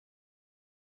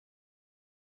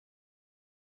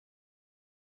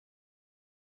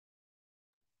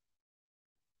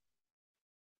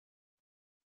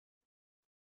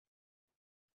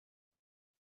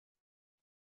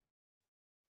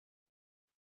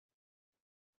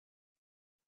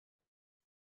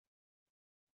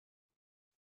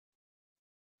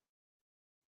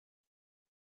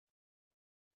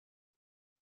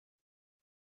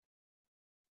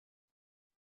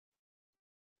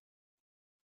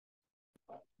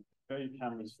Okay,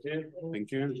 camera's here.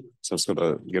 Thank you. So I've got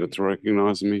to get it to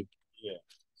recognize me. Yeah.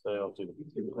 So I'll do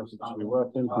the questions to be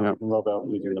working. Yeah. Rob out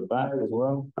using the back as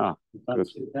well. Ah, good.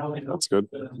 That's good.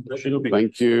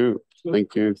 Thank you.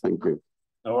 Thank you. Thank you.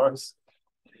 No worries.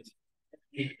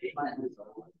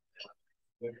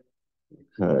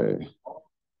 Okay.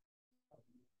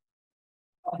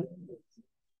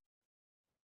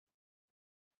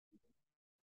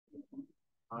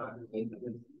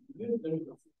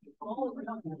 Oh.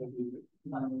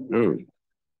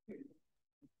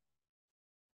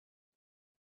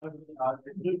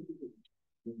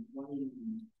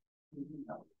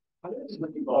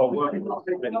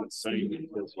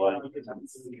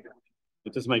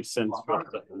 It just makes sense for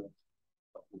us that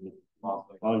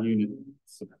our unit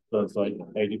does like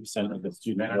 80% of the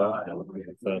student work in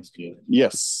the first year.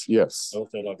 Yes, yes.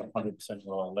 Also, like 100% of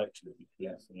our lectures,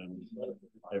 yes, and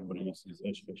everybody uses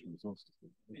educational resources.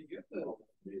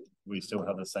 We still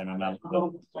have the same amount of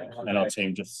them, and our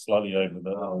team just slightly over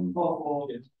the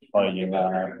higher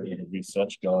year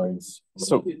research guides.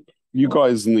 So you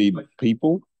guys need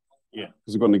people? Yeah.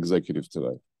 Because we've got an executive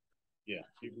today. Yeah.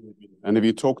 And have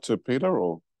you talked to Peter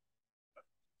or?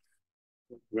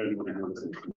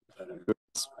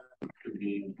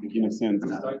 In a sense,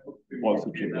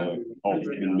 also to the help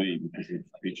in me because of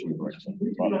teaching direction.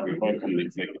 But we both on the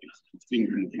executives. It's being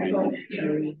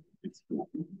contained. It's cool.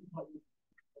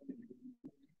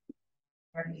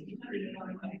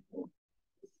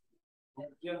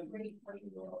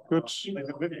 Good.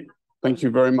 Thank you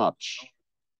very much.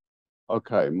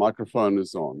 Okay, microphone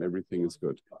is on. Everything is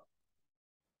good.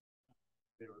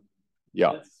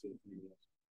 Yeah.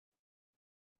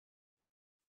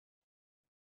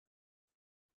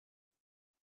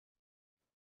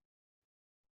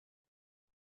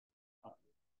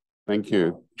 Thank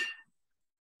you.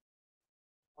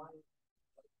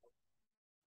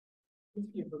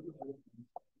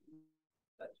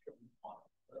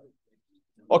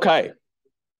 Okay,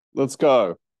 let's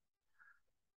go.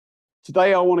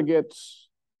 Today I want to get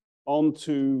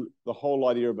onto the whole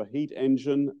idea of a heat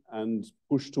engine and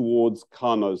push towards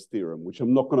Carnot's theorem, which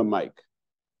I'm not going to make.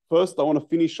 First, I want to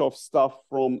finish off stuff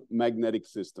from magnetic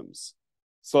systems.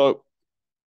 So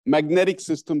magnetic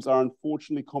systems are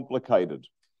unfortunately complicated,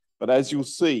 but as you'll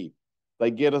see, they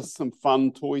get us some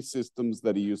fun toy systems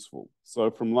that are useful.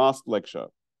 So from last lecture,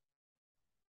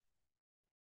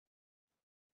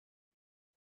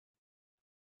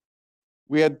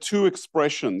 we had two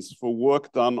expressions for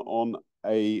work done on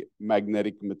a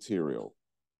magnetic material.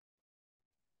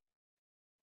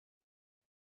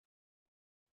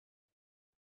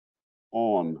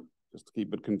 On, just to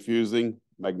keep it confusing,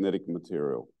 magnetic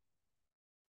material.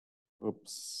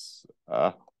 Oops.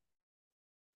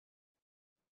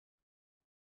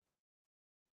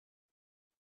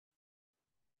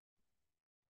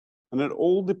 And it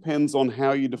all depends on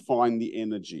how you define the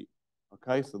energy.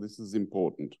 Okay, so this is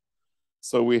important.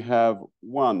 So we have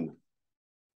one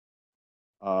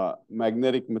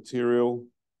magnetic material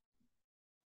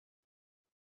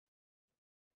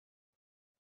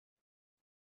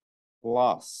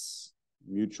plus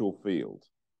mutual field.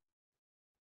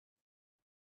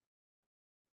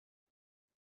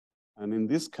 And in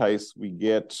this case, we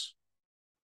get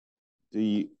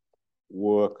the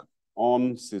work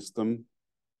on system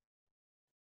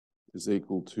is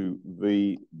equal to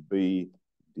VB/dm.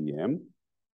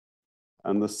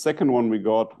 And the second one we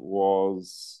got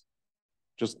was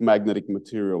just magnetic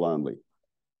material only.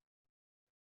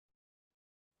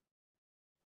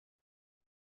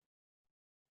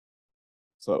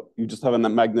 So you just have a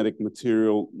magnetic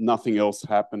material, nothing else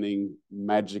happening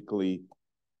magically.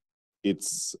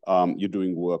 It's you're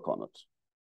doing work on it.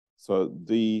 So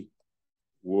the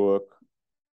work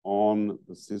on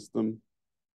the system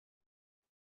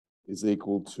is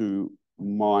equal to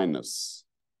minus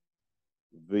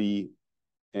VMdB.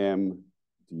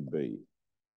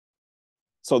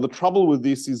 So the trouble with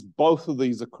this is both of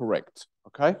these are correct,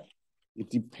 okay?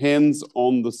 It depends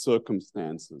on the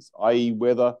circumstances, i.e.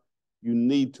 whether you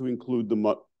need to include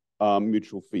the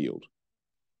mutual field.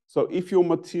 So if your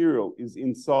material is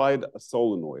inside a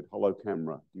solenoid, hello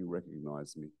camera, do you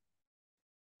recognize me?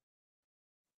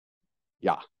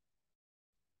 Yeah.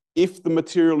 If the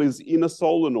material is in a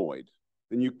solenoid,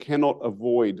 then you cannot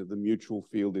avoid the mutual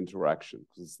field interaction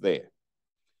because it's there.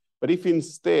 But if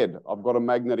instead I've got a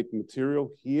magnetic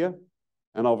material here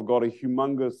and I've got a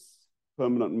humongous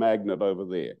permanent magnet over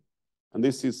there, and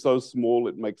this is so small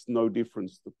it makes no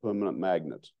difference to the permanent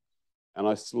magnet, and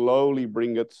I slowly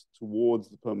bring it towards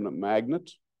the permanent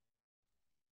magnet,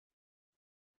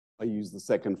 I use the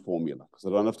second formula because I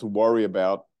don't have to worry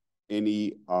about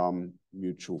any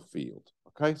mutual field.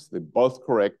 Okay, so they're both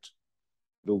correct.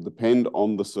 It'll depend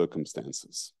on the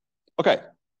circumstances. Okay,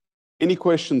 any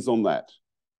questions on that?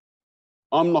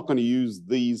 I'm not going to use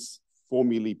these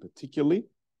formulae particularly.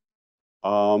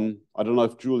 I don't know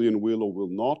if Julian will or will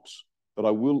not, but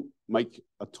I will make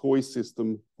a toy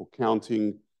system for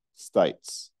counting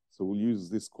states. So we'll use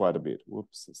this quite a bit.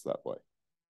 Whoops, it's that way.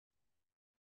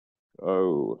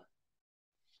 Oh.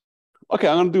 Okay,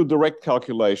 I'm going to do a direct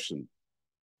calculation.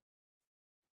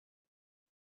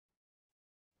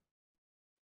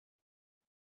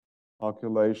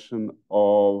 Calculation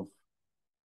of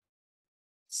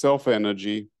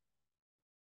self-energy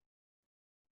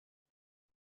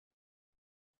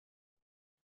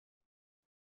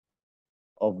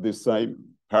of this same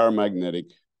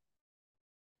paramagnetic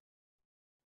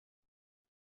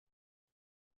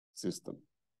system.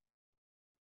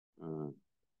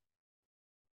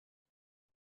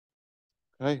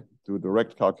 Okay, do a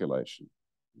direct calculation.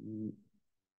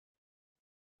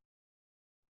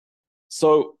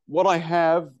 So what I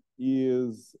have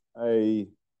is a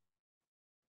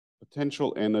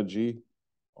potential energy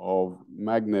of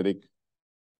magnetic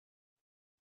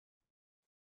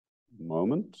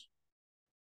moment,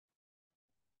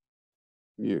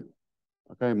 mu.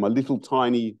 Okay, my little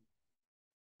tiny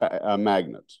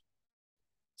magnet.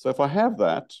 So if I have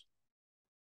that,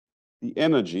 the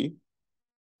energy,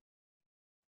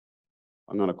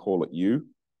 I'm going to call it U,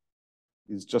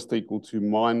 is just equal to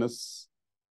minus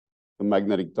the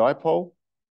magnetic dipole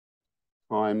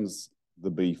times the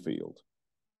B field.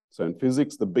 So in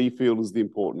physics, the B field is the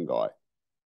important guy.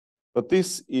 But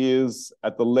this is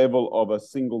at the level of a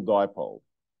single dipole.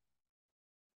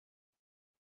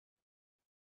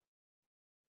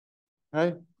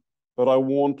 Okay, but I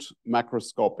want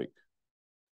macroscopic.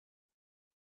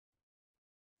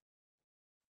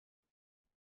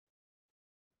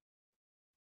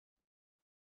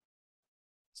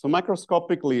 So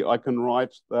macroscopically, I can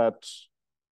write that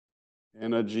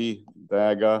energy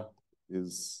dagger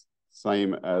is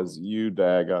same as U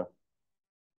dagger.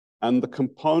 And the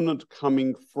component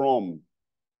coming from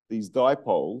these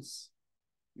dipoles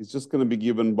is just going to be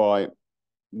given by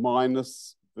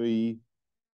minus V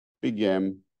big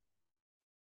M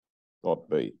dot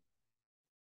B.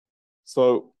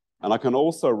 So, and I can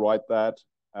also write that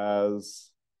as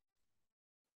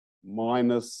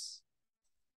minus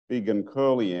big and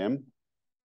curly M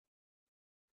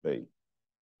B.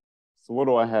 So what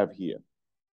do I have here?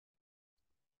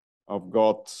 I've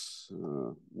got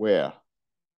where?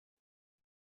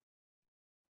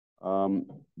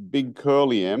 Big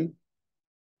curly M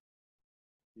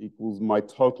equals my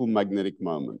total magnetic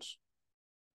moment.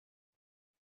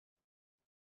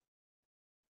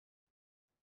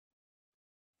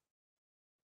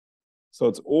 So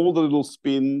it's all the little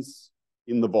spins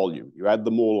in the volume. You add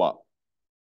them all up.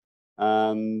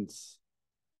 And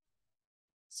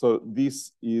so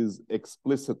this is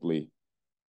explicitly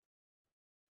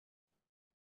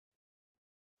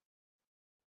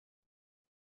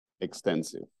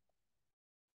extensive.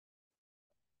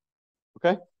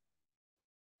 Okay?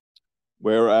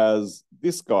 Whereas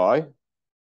this guy,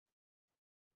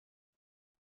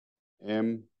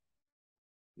 M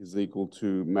is equal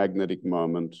to magnetic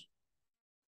moment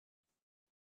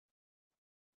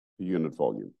per unit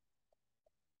volume.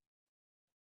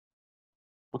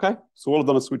 Okay, so all I've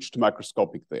done is switch to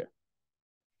macroscopic there.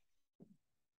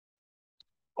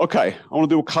 Okay, I want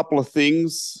to do a couple of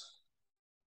things.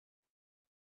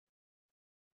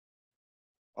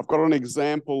 I've got an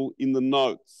example in the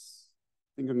notes.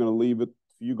 I think I'm going to leave it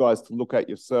for you guys to look at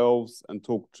yourselves and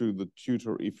talk to the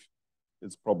tutor if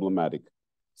it's problematic.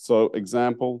 So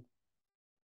example.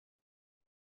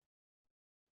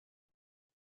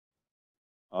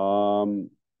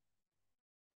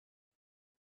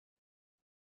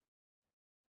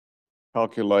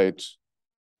 Calculate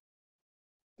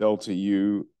delta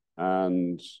U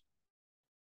and,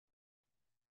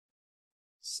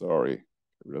 sorry, get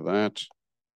rid of that,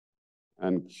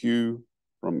 and Q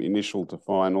from initial to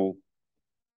final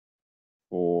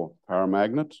for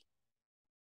paramagnet.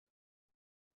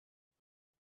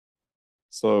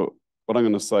 So what I'm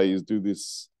going to say is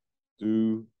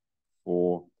do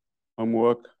for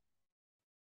homework,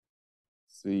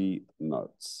 see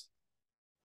notes.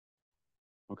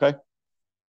 Okay?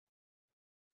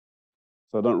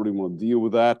 So I don't really want to deal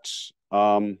with that.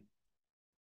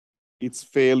 It's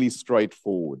fairly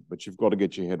straightforward, but you've got to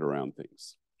get your head around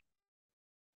things.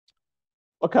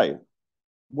 Okay,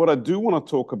 what I do want to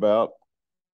talk about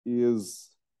is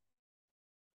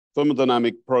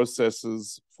thermodynamic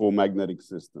processes for magnetic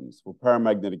systems, for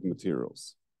paramagnetic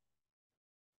materials.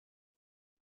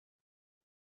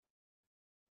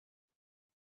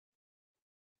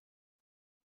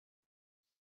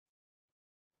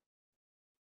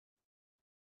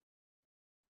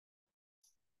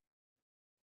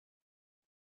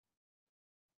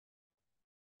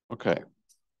 Okay.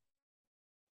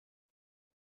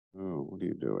 Oh, what are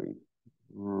you doing?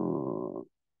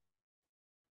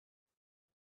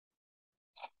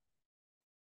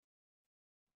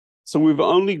 So we've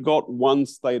only got one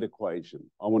state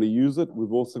equation. I want to use it.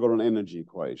 We've also got an energy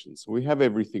equation. So we have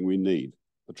everything we need.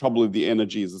 The trouble with the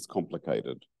energy is it's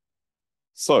complicated.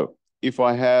 So if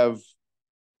I have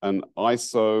an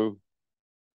isothermal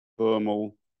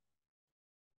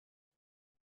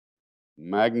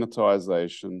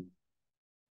magnetization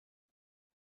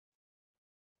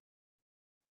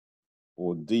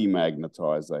or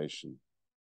demagnetization,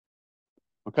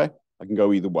 okay? I can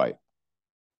go either way,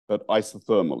 but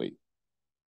isothermally.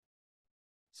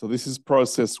 So this is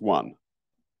process one.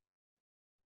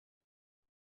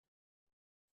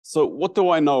 So what do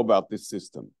I know about this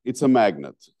system? It's a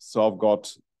magnet. So I've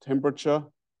got temperature,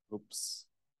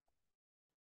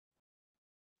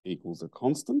 equals a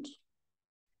constant.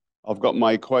 I've got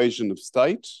my equation of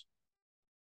state,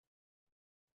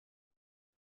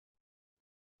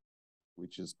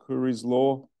 which is Curie's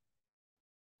law.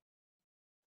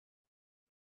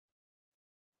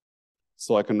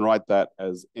 So I can write that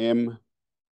as M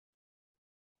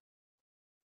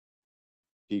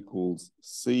equals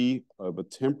C over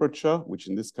temperature, which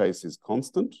in this case is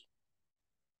constant,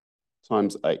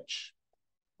 times H.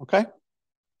 Okay?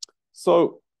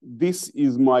 So this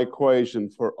is my equation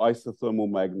for isothermal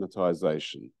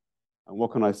magnetization. And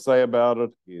what can I say about it?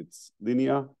 It's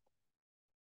linear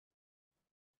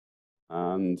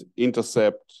and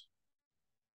intercept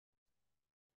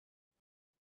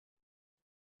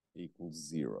equals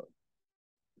 0.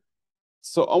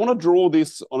 So I want to draw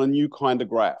this on a new kind of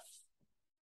graph.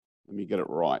 Let me get it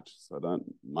right so I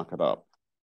don't muck it up.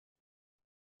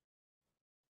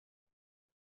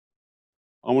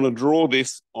 I want to draw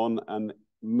this on an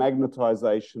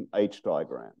magnetization H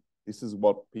diagram. This is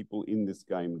what people in this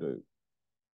game do.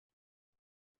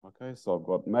 Okay, so I've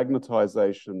got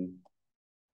magnetization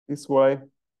this way,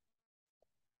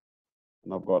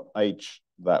 and I've got H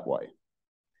that way.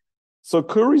 So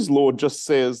Curie's law just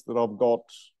says that I've got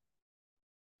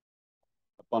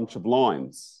a bunch of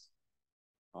lines.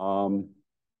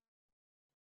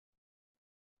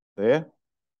 There,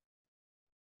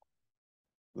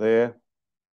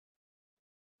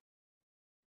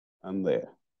 and there.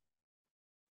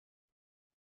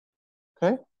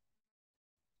 Okay.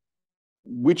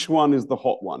 Which one is the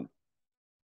hot one?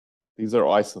 These are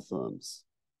isotherms.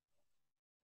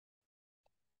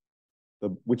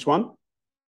 Which one?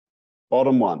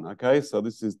 Bottom one. Okay, so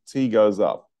this is T goes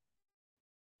up.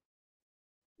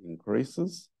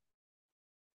 Increases.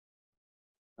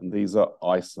 And these are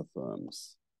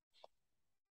isotherms.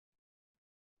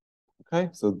 Okay,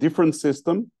 so different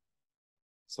system.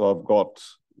 So I've got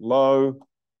low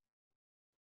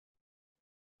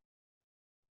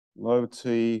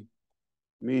T,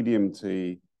 medium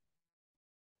T,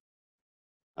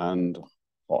 and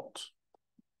hot.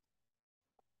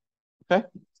 Okay,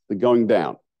 they're going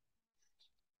down.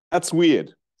 That's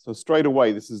weird. So straight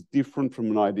away, this is different from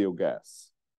an ideal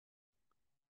gas.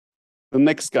 The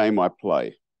next game I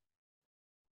play.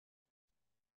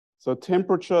 So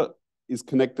temperature is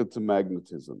connected to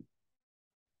magnetism.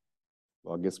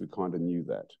 Well, I guess we kind of knew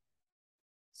that.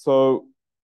 So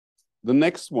the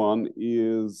next one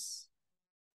is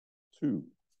 2.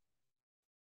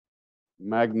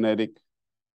 Magnetic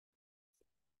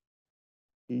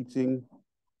heating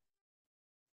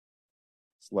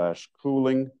 /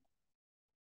 cooling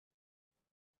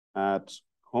at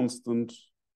constant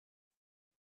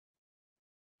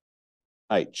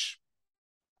H.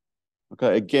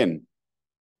 Okay, again,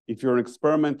 if you're an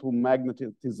experimental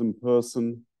magnetism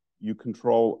person, you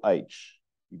control H.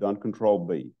 You don't control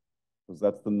B, because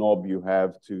that's the knob you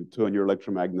have to turn your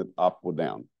electromagnet up or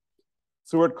down.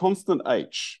 So we're at constant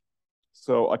H.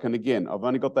 So I can, again, I've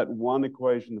only got that one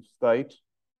equation of state.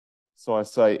 So I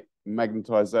say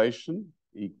magnetization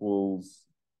equals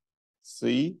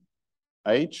C,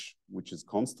 H, which is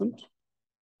constant,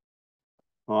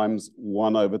 times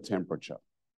 1 over temperature.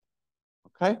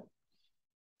 Okay?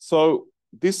 So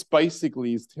this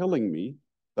basically is telling me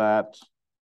that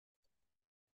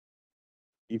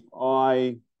if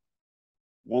I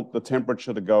want the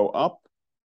temperature to go up,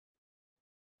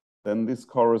 then this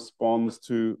corresponds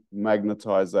to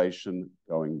magnetization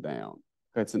going down.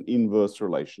 Okay, it's an inverse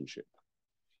relationship.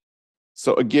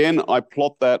 So again, I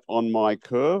plot that on my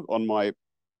curve, on my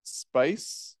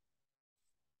space.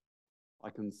 I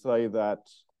can say that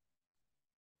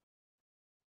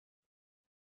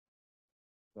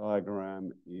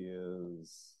diagram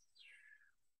is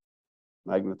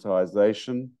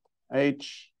magnetization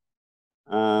H,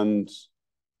 and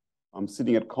I'm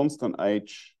sitting at constant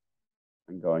H,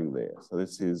 and going there. So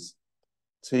this is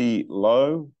T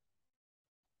low,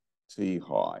 T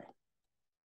high.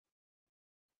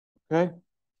 Okay,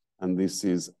 and this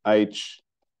is H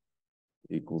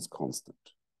equals constant.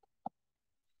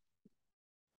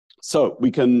 So we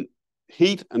can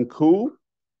heat and cool.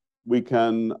 We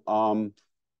can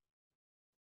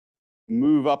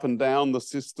move up and down the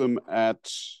system at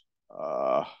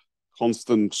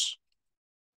constant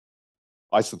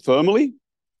isothermally.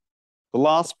 The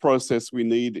last process we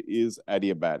need is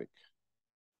adiabatic.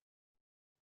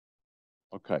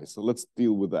 Okay, so let's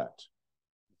deal with that.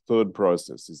 Third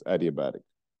process is adiabatic.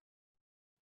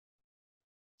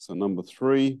 So number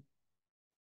 3,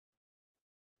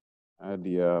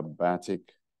 adiabatic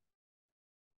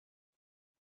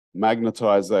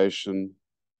magnetization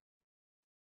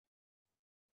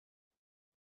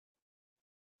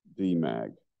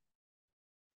demag.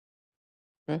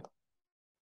 Okay.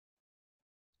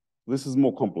 This is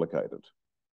more complicated.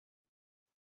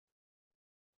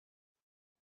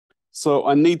 So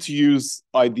I need to use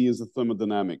ideas of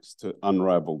thermodynamics to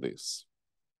unravel this.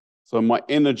 So my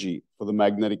energy for the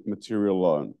magnetic material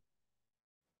alone.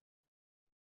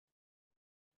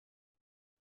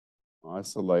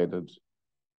 Isolated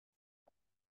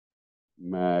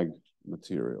mag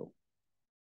material.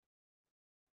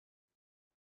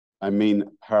 I mean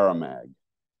paramag.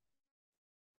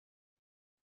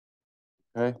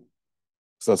 Okay,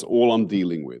 so that's all I'm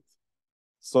dealing with.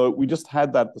 So we just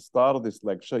had that at the start of this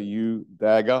lecture. U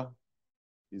dagger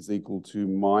is equal to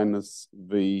minus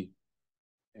V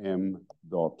M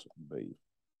dot B.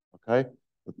 Okay,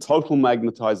 the total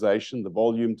magnetization, the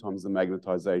volume times the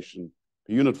magnetization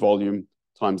per unit volume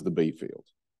times the B field.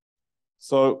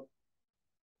 So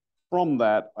from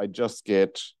that, I just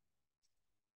get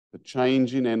the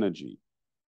change in energy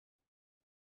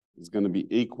is going to be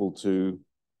equal to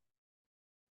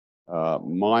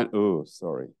minus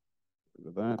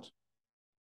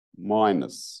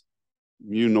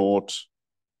mu naught,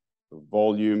 the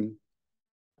volume.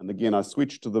 And again, I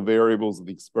switch to the variables that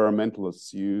the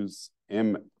experimentalists use,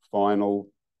 M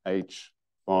final, H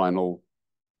final,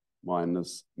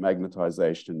 minus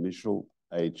magnetization initial,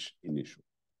 H initial.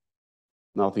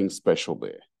 Nothing special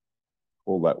there.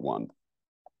 Call that 1.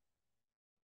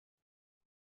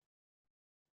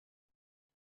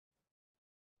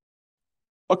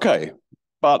 Okay,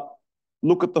 but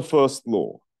look at the first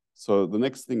law. So the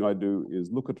next thing I do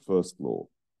is look at first law.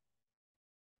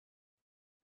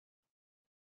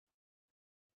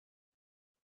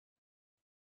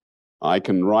 I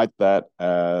can write that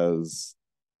as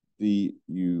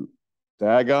du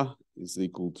dagger is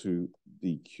equal to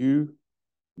dq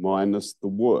minus the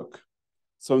work.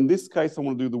 So in this case, I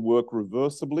want to do the work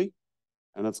reversibly,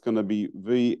 and it's going to be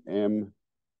Vm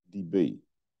dB,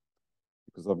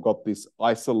 because I've got this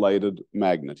isolated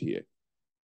magnet here.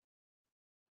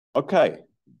 Okay,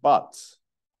 but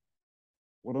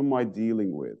what am I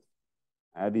dealing with?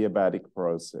 Adiabatic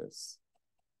process.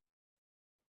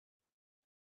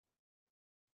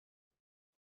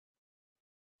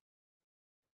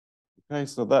 Okay,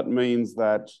 so that means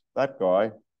that that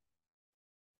guy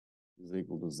is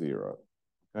equal to 0,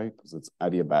 okay, because it's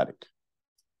adiabatic.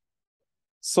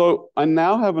 So I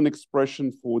now have an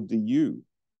expression for du,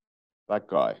 that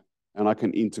guy, and I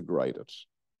can integrate it.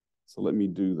 So let me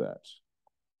do that.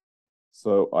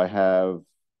 So I have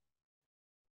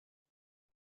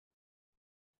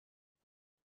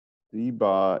d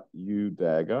bar u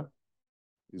dagger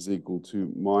is equal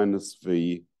to minus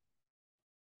V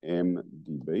m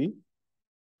dB.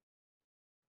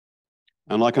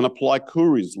 And I can apply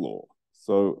Curie's law.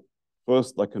 So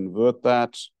first I convert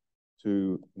that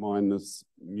to minus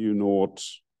mu naught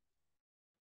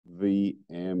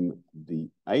Vm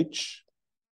dH.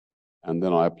 And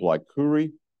then I apply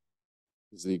Curie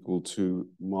is equal to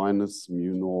minus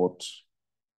mu naught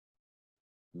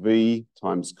V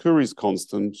times Curie's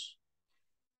constant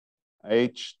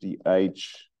H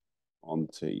dH on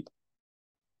T.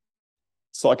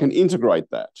 So I can integrate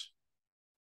that.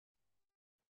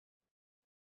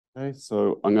 Okay,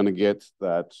 so I'm going to get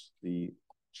that the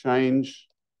change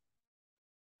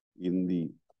in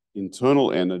the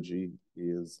internal energy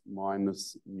is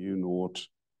minus mu naught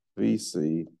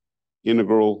Vc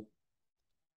integral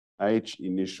H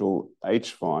initial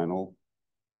H final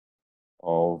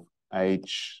of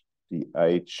H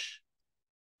dH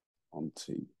on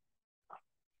T.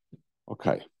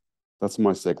 Okay, that's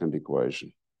my second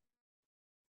equation.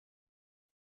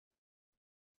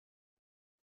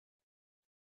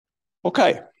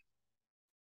 Okay.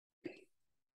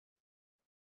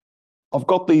 I've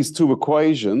got these two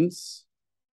equations.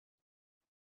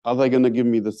 Are they going to give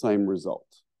me the same result?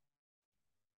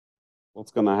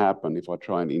 What's going to happen if I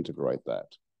try and integrate that?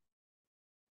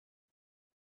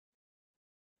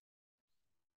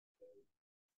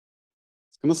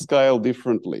 It's going to scale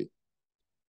differently.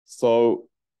 So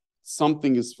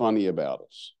something is funny about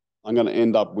it. I'm going to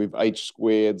end up with h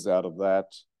squareds out of that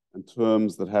and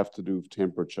terms that have to do with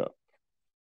temperature.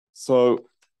 So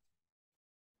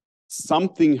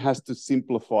something has to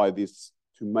simplify this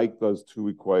to make those two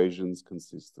equations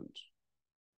consistent.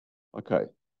 Okay,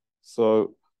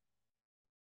 so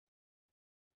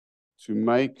to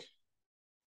make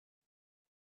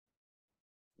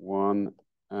 1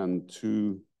 and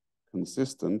 2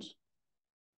 consistent,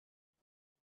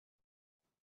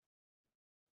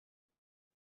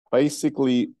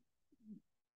 basically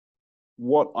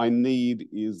what I need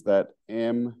is that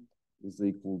M is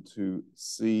equal to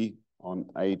C on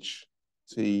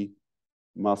HT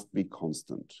must be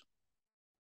constant.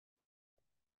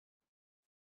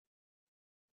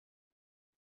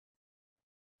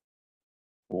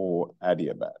 For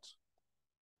adiabat.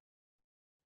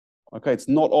 Okay, it's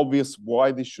not obvious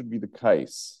why this should be the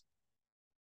case.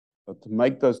 But to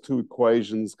make those two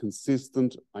equations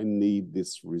consistent, I need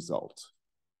this result.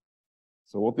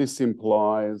 So what this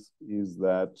implies is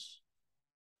that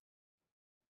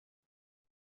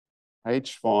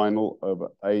H final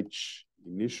over H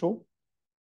initial.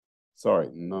 Sorry,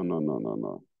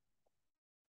 no.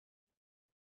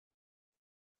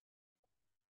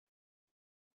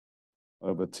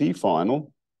 Over T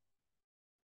final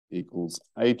equals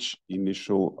H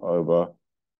initial over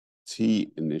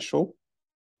T initial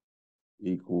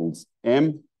equals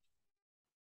M,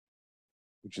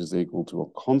 which is equal to a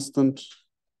constant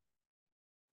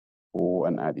or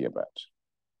an adiabat.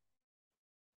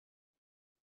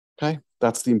 Okay,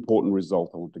 that's the important result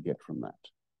I want to get from that.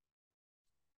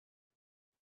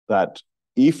 That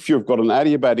if you've got an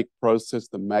adiabatic process,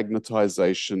 the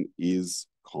magnetization is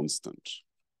constant.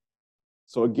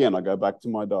 So again, I go back to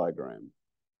my diagram.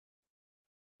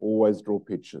 Always draw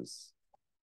pictures.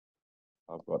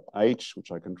 I've got H,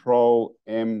 which I control,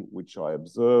 M, which I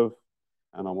observe,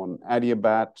 and I want an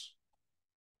adiabat.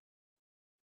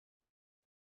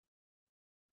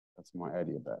 That's my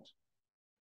adiabat.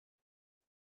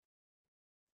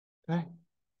 Okay.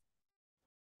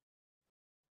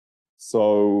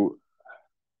 So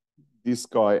this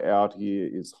guy out here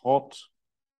is hot.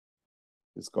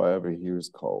 This guy over here is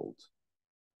cold.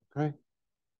 Okay.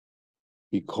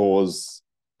 Because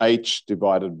H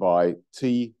divided by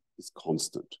T is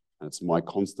constant. And it's my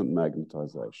constant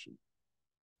magnetization.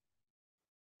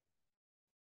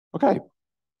 Okay.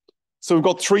 So we've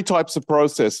got three types of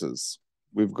processes.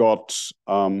 We've got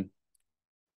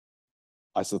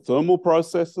isothermal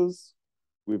processes.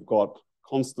 We've got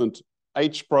constant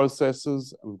H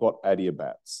processes. And we've got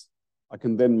adiabats. I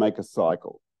can then make a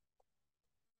cycle.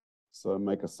 So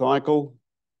make a cycle,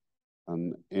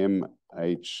 an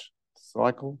MH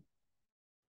cycle.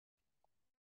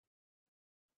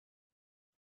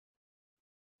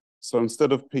 So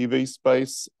instead of PV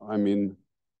space, I'm in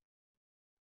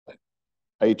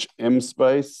HM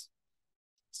space.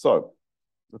 So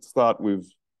let's start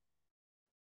with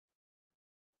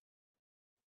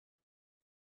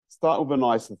an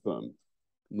isotherm,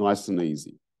 nice and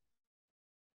easy.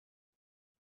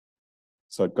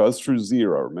 So it goes through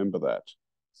 0, remember that.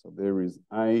 So there is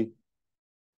A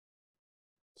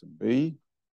to B,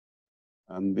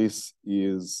 and this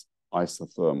is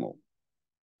isothermal.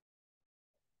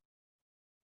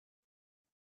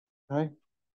 Okay.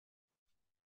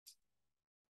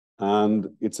 And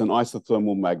it's an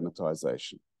isothermal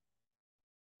magnetization.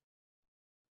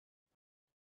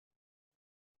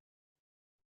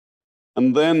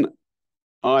 And then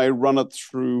I run it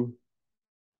through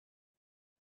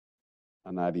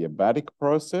an adiabatic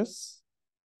process.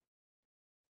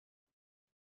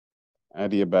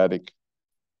 Adiabatic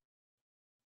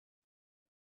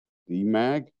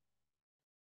demag.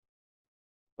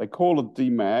 They call it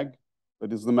demag,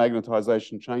 but is the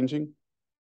magnetization changing?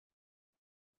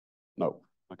 No,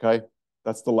 okay?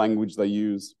 That's the language they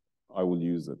use. I will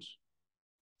use it.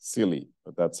 Silly,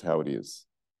 but that's how it is.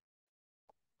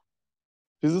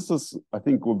 Physicists, I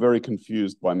think, were very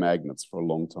confused by magnets for a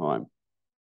long time.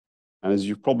 And as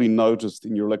you've probably noticed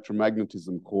in your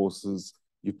electromagnetism courses,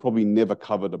 you've probably never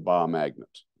covered a bar magnet,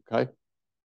 okay?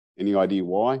 Any idea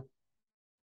why?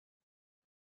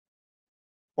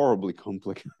 Horribly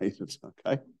complicated,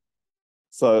 okay?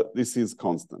 So this is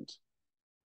constant.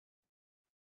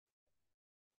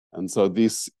 And so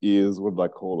this is, what did I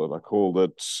call it? I called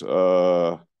it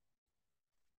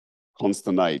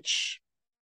constant H.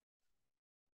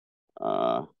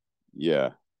 Yeah,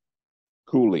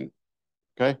 cooling,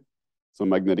 okay? So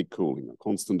magnetic cooling, a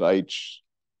constant H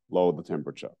lower the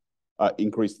temperature,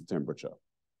 increase the temperature.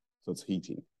 So it's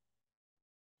heating.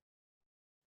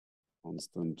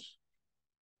 Constant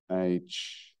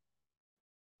H,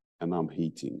 and I'm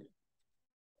heating.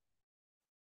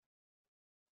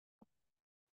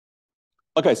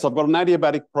 Okay, so I've got an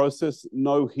adiabatic process.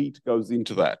 No heat goes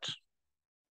into that.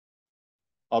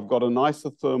 I've got an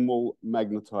isothermal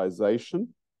magnetization.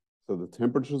 So the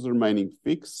temperature is remaining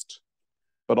fixed,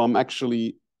 but I'm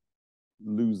actually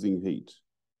losing heat.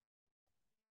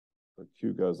 So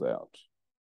Q goes out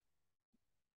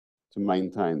to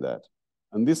maintain that.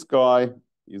 And this guy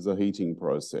is a heating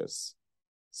process.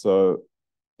 So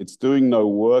it's doing no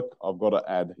work. I've got to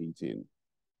add heat in.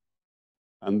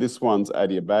 And this one's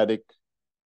adiabatic.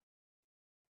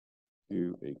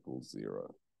 Q equals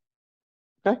 0.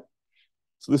 Okay?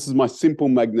 So this is my simple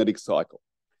magnetic cycle.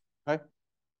 Okay?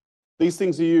 These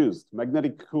things are used.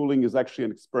 Magnetic cooling is actually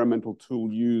an experimental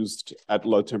tool used at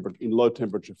low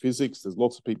temperature physics. There's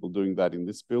lots of people doing that in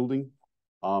this building,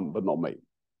 but not me.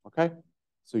 Okay?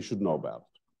 So you should know about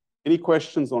it. Any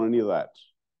questions on any of that?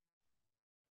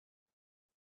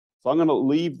 So I'm going to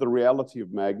leave the reality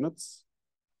of magnets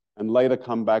and later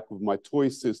come back with my toy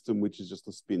system, which is just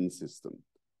a spin system,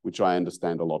 which I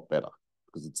understand a lot better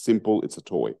because it's simple, it's a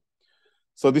toy.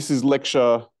 So this is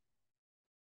lecture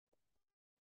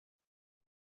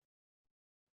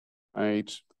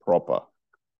 8 proper.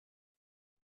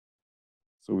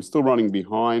 So we're still running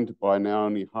behind by now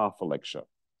only half a lecture.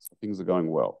 So things are going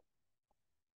well.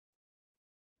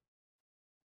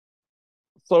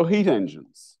 So heat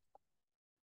engines.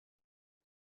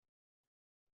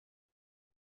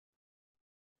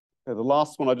 Okay, the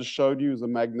last one I just showed you is a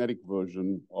magnetic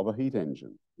version of a heat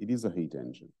engine. It is a heat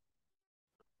engine.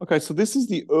 Okay, so this is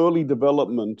the early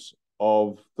development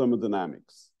of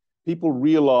thermodynamics. People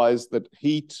realized that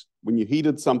heat, when you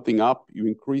heated something up, you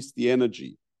increased the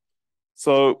energy.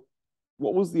 So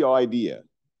what was the idea?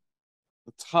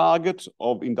 The target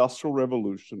of Industrial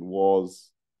Revolution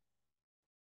was,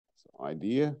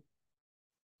 idea,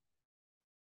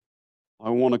 I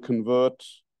want to convert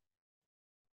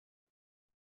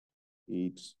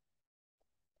heat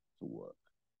to work.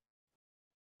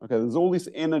 Okay, there's all this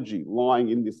energy lying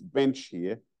in this bench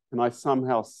here. Can I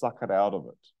somehow suck it out of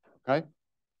it? Okay.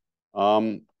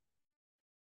 So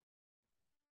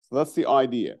that's the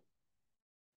idea.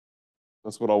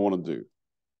 That's what I want to do.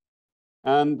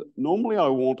 And normally I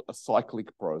want a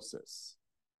cyclic process.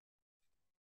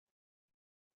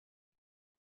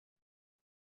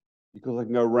 Because I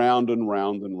can go round and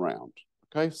round and round.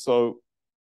 Okay, so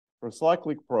for a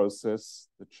cyclic process,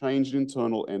 the change in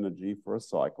internal energy for a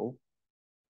cycle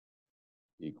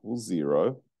equals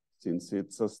 0, since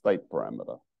it's a state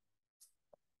parameter.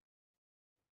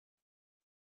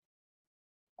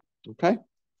 Okay,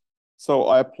 so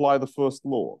I apply the first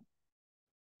law.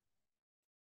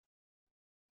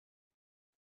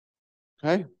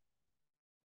 Okay,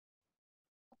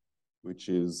 which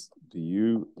is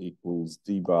du equals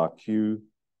d bar q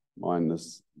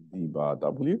minus d bar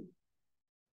w.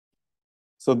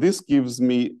 So this gives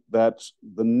me that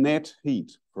the net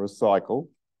heat for a cycle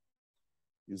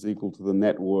is equal to the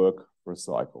net work for a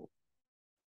cycle.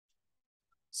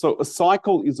 So a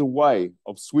cycle is a way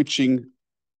of switching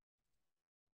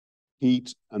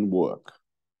heat and work.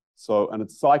 So, and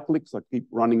it's cyclic, so I keep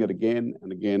running it again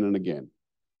and again and again.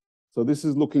 So this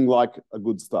is looking like a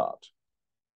good start.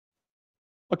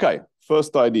 Okay,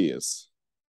 first ideas.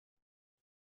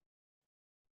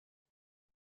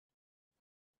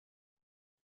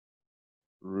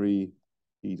 Reheat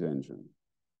engine.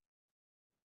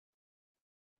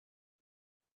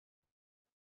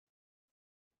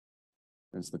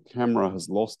 As the camera has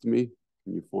lost me,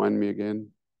 can you find me again?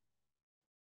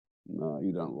 No,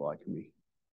 you don't like me.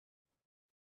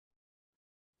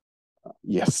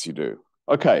 Yes, you do.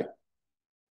 Okay.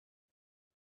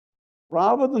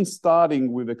 Rather than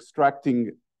starting with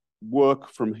extracting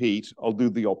work from heat, I'll do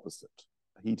the opposite,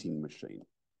 a heating machine.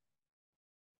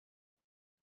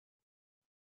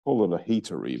 Call it a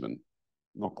heater even.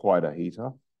 Not quite a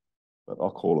heater, but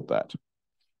I'll call it that.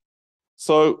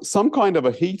 So some kind of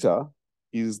a heater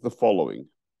is the following.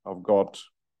 I've got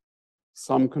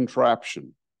some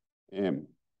contraption, M.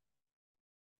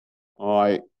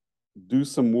 I do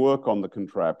some work on the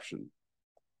contraption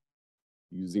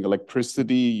using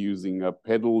electricity, using a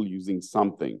pedal, using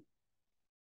something.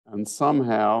 And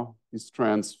somehow this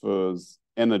transfers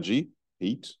energy,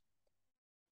 heat,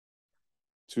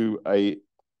 to a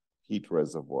heat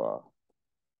reservoir.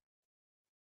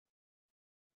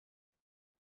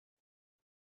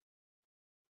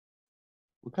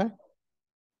 Okay,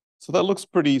 so that looks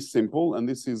pretty simple, and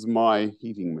this is my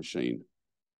heating machine.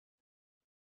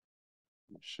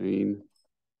 machine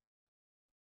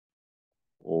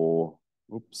or,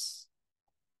 oops,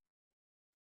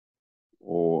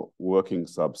 or working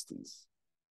substance.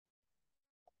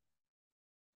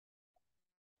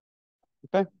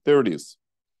 Okay, there it is.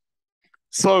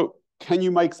 So can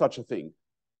you make such a thing?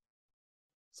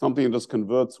 Something that just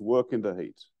converts work into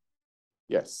heat?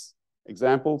 Yes.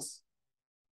 Examples?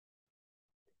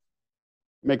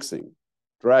 Mixing,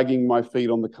 dragging my feet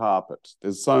on the carpet.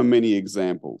 There's so many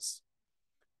examples.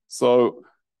 So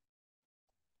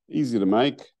easy to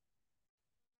make.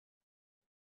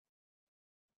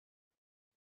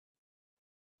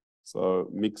 So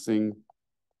mixing,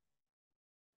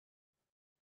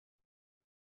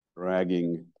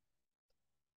 dragging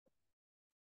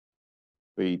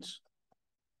feet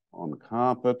on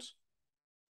carpet,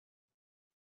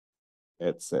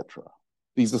 etc.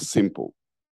 These are simple.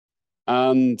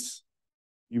 And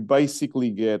you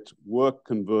basically get work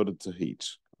converted to heat,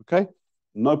 okay?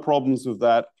 No problems with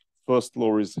that. First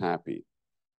law is happy.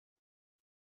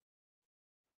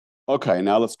 Okay,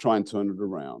 now let's try and turn it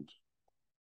around.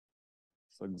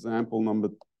 So example number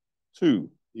 2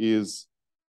 is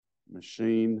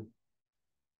machine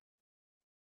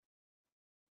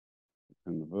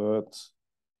convert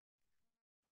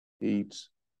heat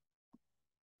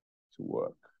to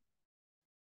work.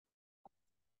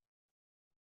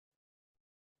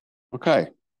 Okay.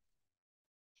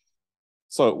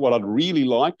 So what I'd really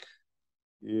like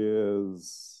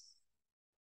is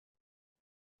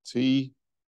T,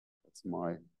 that's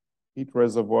my heat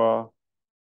reservoir.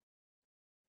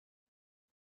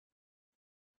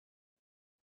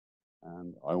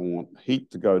 And I want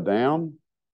heat to go down,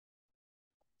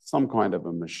 some kind of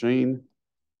a machine,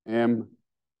 M,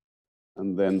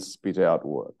 and then spit out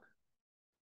work.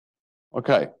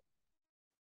 Okay.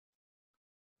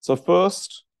 So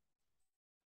first,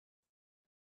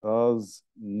 does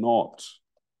not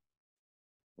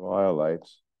violate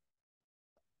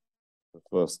the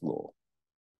first law.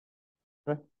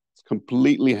 Okay. It's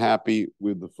completely happy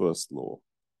with the first law.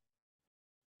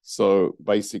 So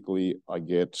basically I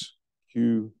get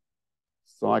Q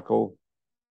cycle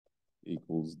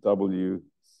equals W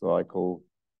cycle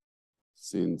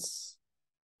since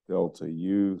delta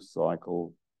U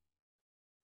cycle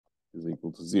is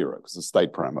equal to 0 because it's a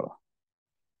state parameter.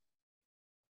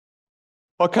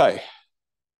 Okay.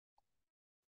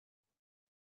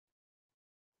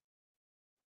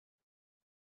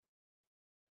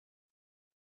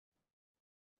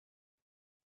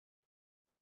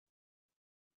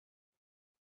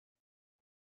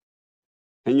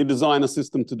 Can you design a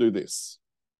system to do this?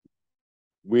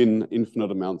 Win infinite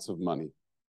amounts of money.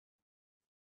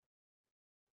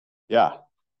 Yeah.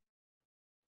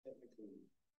 Technically,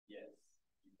 yes,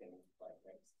 you can like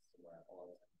make a system where all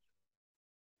of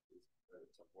that is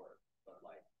to work, but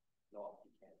like no,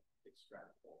 you can't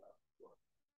extract all that work.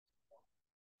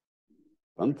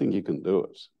 I don't think you can do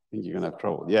it. I think you're gonna have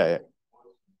trouble. Yeah.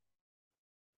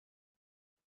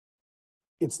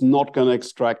 It's not gonna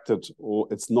extract it, or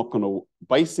it's not gonna,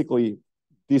 basically,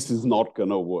 this is not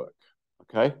gonna work,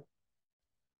 okay?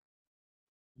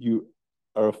 You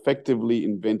are effectively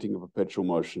inventing a perpetual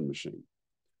motion machine,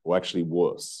 or actually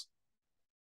worse.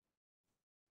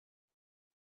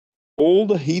 All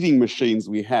the heating machines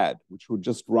we had, which were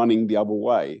just running the other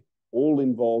way, all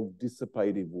involved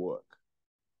dissipative work.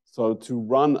 So to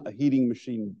run a heating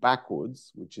machine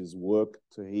backwards, which is work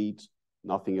to heat,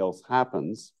 nothing else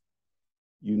happens,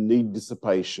 you need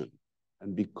dissipation.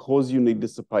 And because you need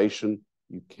dissipation,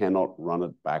 you cannot run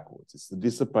it backwards. It's the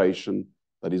dissipation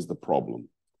that is the problem.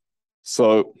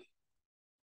 So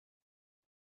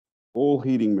all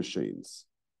heating machines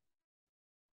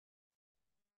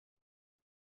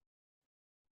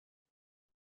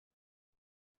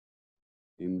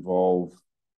involve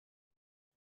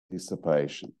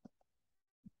dissipation.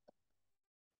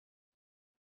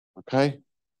 Okay?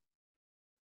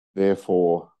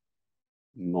 Therefore,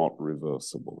 not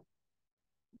reversible.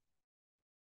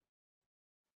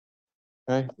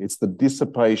 Okay? It's the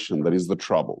dissipation that is the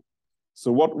trouble.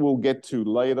 So what we'll get to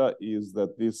later is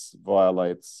that this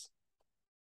violates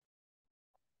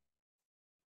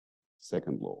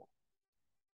second law.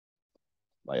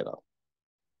 Later.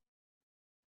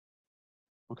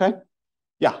 Okay?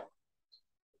 Yeah.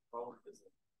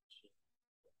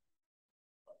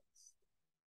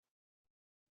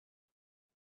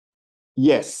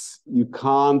 Yes, you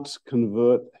can't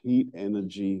convert heat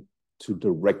energy to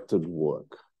directed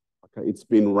work. Okay, it's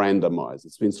been randomized.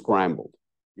 It's been scrambled.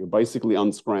 You're basically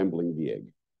unscrambling the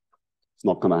egg. It's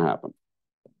not going to happen.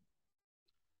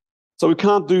 So we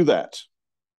can't do that.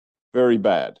 Very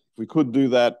bad. If we could do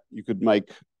that, you could make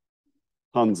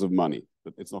tons of money,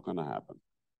 but it's not going to happen.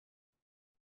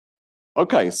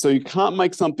 Okay, so you can't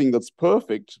make something that's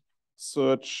perfect.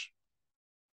 Search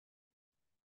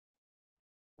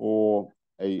for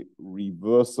a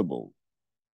reversible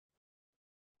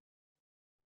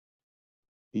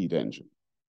heat engine.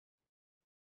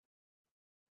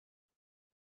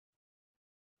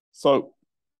 So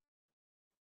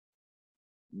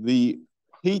the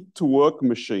heat to work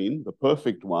machine, the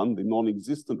perfect one, the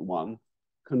non-existent one,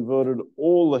 converted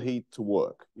all the heat to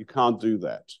work. You can't do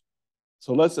that.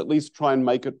 So let's at least try and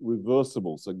make it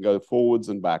reversible, so it can go forwards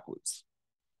and backwards.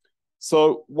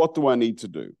 So what do I need to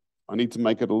do? I need to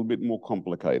make it a little bit more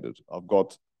complicated. I've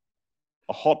got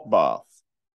a hot bath.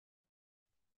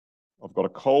 I've got a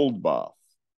cold bath.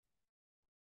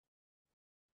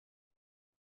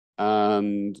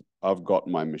 And I've got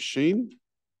my machine.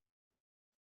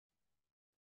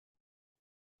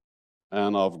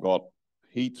 And I've got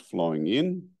heat flowing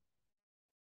in.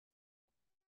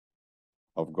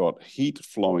 I've got heat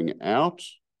flowing out.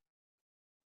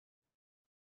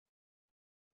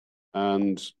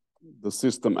 And the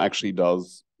system actually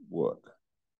does work.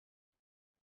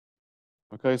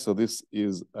 Okay, so this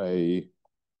is a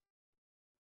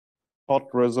hot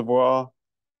reservoir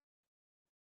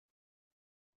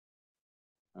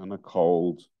and a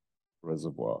cold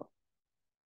reservoir.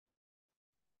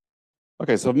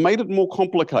 Okay, so I've made it more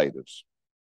complicated,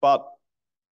 but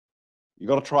you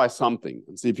got to try something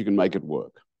and see if you can make it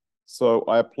work. So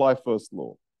I apply first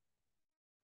law.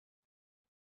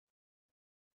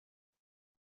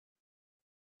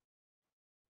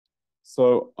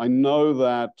 So I know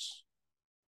that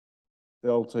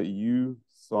delta U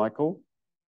cycle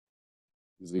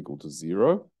is equal to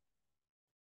 0.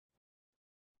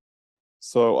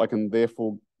 So I can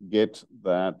therefore get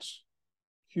that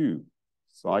Q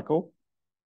cycle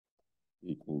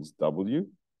equals W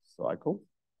cycle.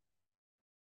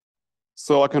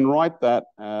 So I can write that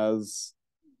as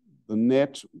the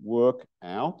net work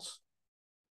out.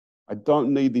 I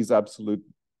don't need these absolute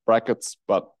brackets,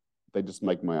 but they just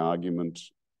make my argument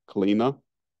cleaner,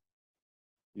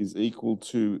 is equal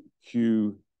to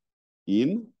Q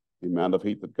in, the amount of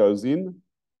heat that goes in,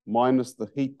 minus the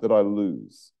heat that I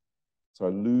lose. So I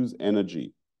lose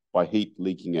energy by heat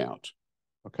leaking out,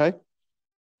 okay?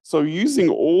 So using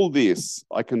all this,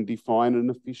 I can define an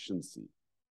efficiency.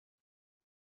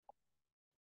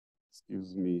 This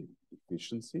gives me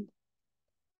efficiency.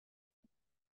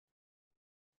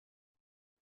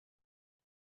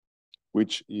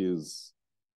 Which is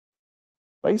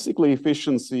basically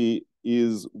efficiency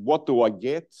is what do I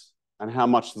get and how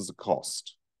much does it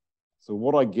cost? So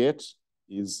what I get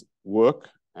is work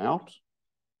out.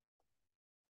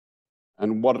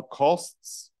 And what it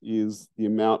costs is the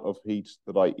amount of heat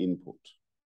that I input,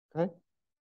 okay?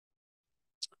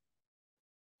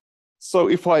 So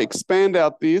if I expand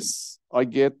out this, I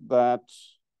get that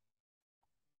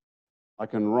I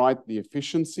can write the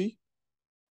efficiency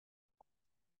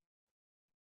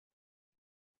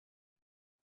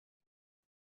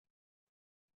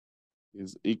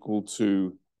is equal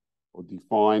to, or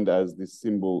defined as this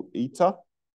symbol eta,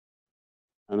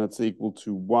 and it's equal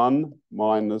to 1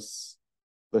 minus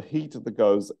the heat that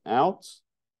goes out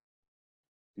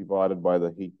divided by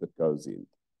the heat that goes in.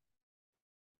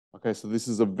 Okay, so this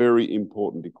is a very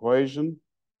important equation,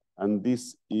 and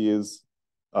this is,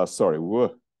 less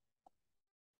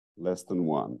than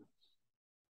 1.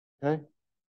 Okay?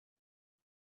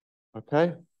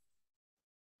 Okay?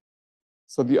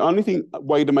 So the only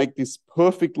way to make this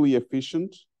perfectly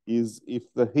efficient is if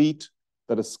the heat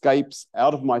that escapes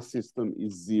out of my system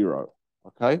is 0.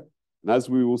 Okay? And as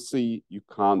we will see, you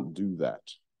can't do that.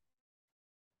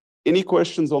 Any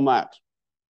questions on that?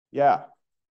 Yeah.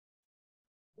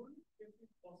 Wouldn't it be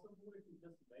possible if you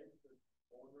just made the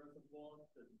cold reservoir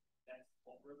the next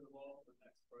hot reservoir for the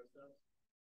next process?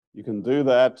 You can do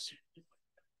that.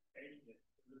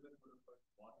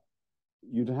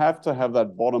 You'd have to have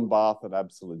that bottom bath at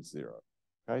absolute 0.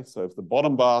 Okay, so if the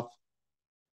bottom bath,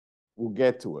 we'll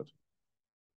get to it.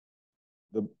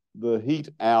 The heat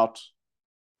out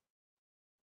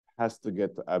has to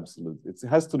get to absolute, it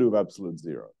has to do with absolute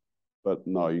 0. But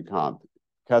no, you can't.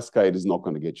 Cascade is not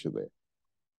going to get you there.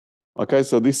 Okay,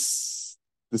 so there's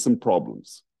some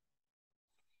problems.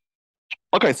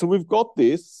 Okay, so we've got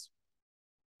this.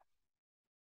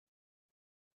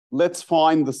 Let's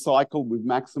find the cycle with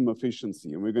maximum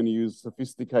efficiency, and we're going to use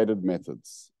sophisticated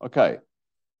methods. Okay,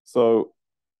 so,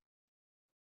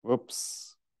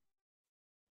 whoops.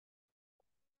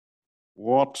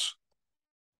 What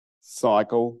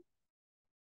cycle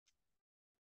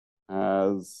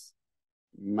has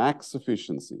max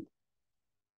efficiency?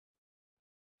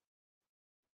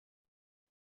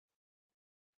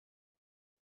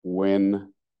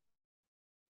 When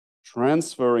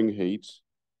transferring heat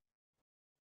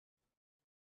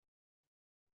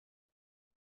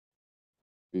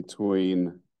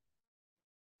between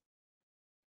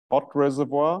hot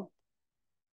reservoir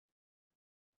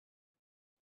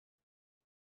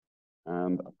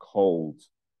and a cold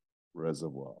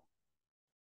reservoir.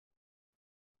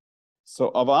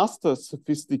 So I've asked a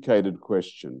sophisticated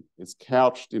question. It's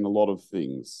couched in a lot of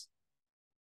things.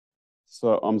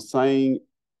 So I'm saying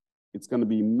it's going to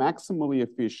be maximally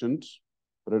efficient,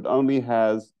 but it only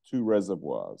has 2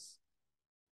 reservoirs.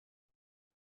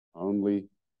 Only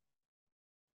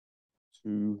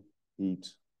 2 heat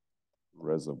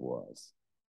reservoirs.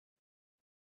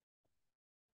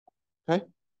 Okay.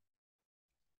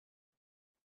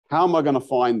 How am I going to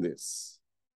find this?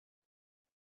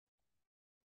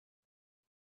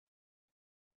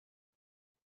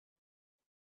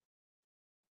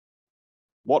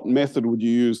 What method would you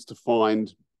use to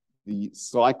find the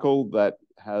cycle that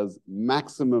has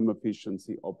maximum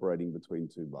efficiency operating between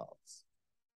 2 baths?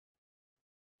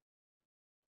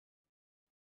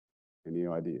 Any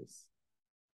ideas?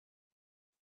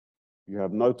 You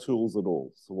have no tools at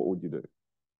all, so what would you do?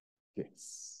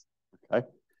 Guess. Okay.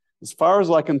 As far as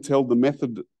I can tell, the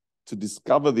method to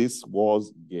discover this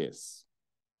was guess.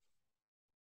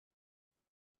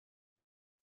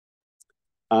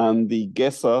 And the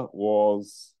guesser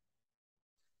was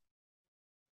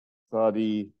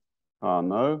Sadi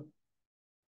Carnot.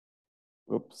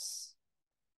 Oops.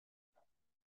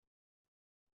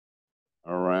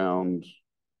 Around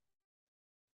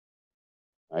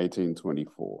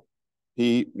 1824.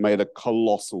 He made a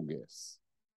colossal guess.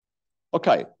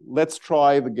 Okay, let's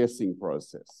try the guessing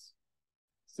process.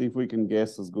 See if we can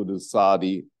guess as good as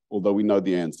Sadi, although we know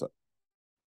the answer.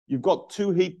 You've got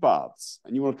 2 heat baths,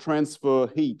 and you want to transfer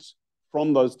heat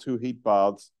from those 2 heat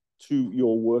baths to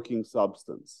your working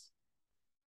substance.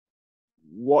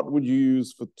 What would you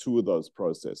use for 2 of those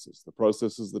processes? The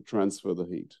processes that transfer the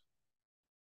heat.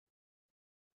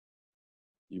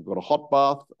 You've got a hot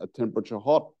bath at temperature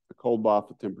hot, a cold bath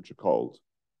at temperature cold.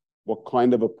 What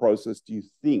kind of a process do you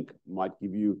think might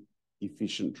give you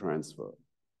efficient transfer,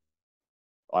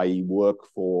 i.e. work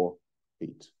for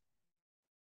heat?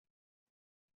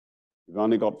 You've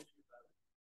only got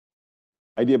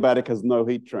adiabatic has no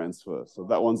heat transfer, so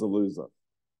that one's a loser.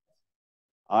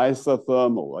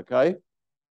 Isothermal, okay?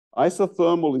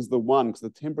 Isothermal is the one because the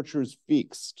temperature is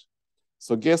fixed.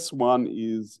 So guess one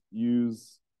is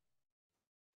use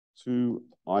 2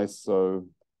 isothermal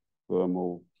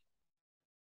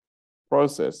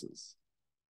processes.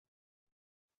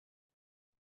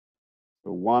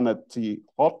 So one at T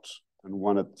hot and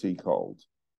one at T cold.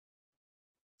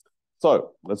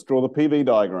 So let's draw the PV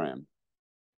diagram.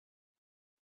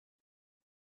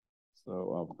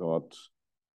 So I've got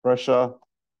pressure,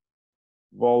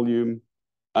 volume,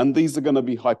 and these are going to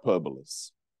be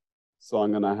hyperbolas. So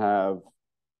I'm going to have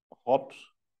hot,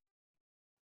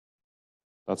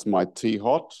 that's my T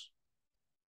hot,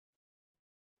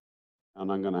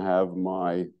 and I'm going to have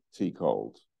my T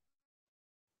cold.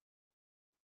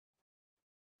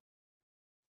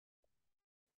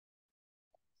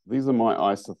 These are my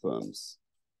isotherms.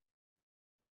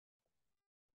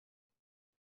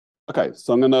 Okay,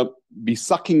 so I'm going to be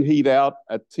sucking heat out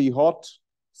at T hot,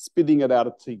 spitting it out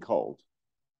at T cold.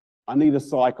 I need a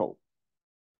cycle.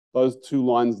 Those 2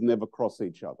 lines never cross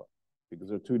each other because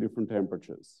they're 2 different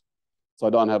temperatures. So I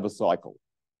don't have a cycle.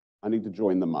 I need to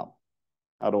join them up.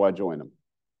 How do I join them?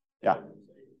 Yeah.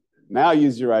 Now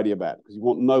use your adiabat because you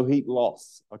want no heat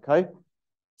loss, okay?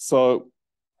 So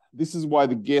this is why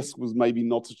the guess was maybe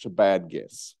not such a bad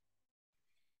guess.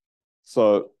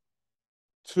 So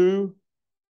 2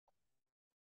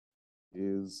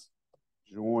 is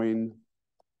join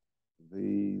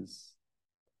these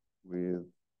with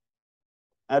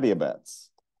adiabats.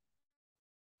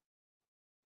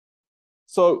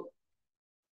 So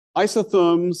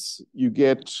isotherms, you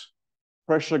get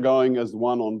pressure going as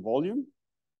 1 on volume.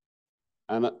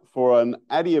 And for an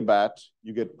adiabat,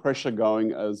 you get pressure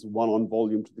going as 1 on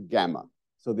volume to the gamma.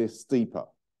 So they're steeper,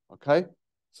 okay?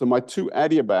 So my 2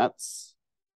 adiabats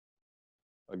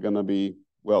are going to be,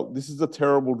 well, this is a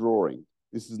terrible drawing.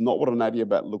 This is not what an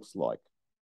adiabat looks like.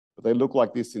 But they look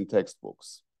like this in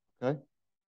textbooks, okay?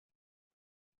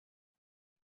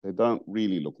 They don't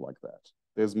really look like that.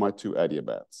 There's my 2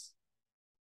 adiabats.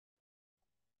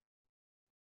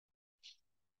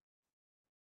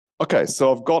 Okay,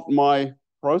 so I've got my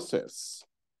process.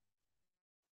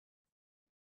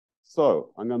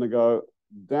 So I'm going to go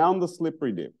down the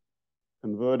slippery dip,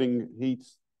 converting heat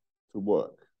to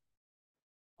work.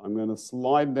 I'm going to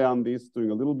slide down this,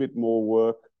 doing a little bit more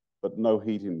work, but no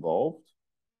heat involved.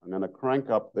 I'm going to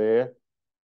crank up there,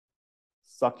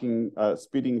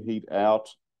 spitting heat out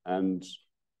and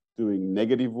doing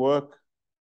negative work.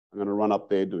 I'm going to run up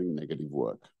there doing negative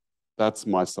work. That's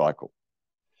my cycle.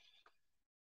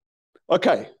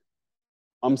 Okay.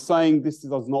 I'm saying this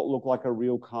does not look like a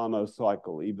real Carnot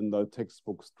cycle, even though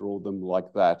textbooks draw them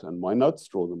like that and my notes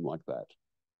draw them like that.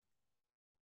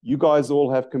 You guys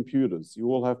all have computers. You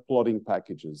all have plotting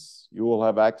packages. You all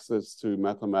have access to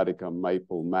Mathematica,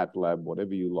 Maple, MATLAB,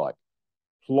 whatever you like.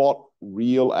 Plot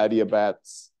real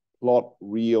adiabats, plot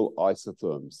real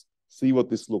isotherms. See what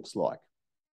this looks like.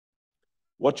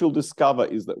 What you'll discover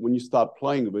is that when you start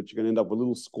playing with it, you're going to end up with a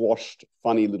little squashed,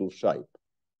 funny little shape.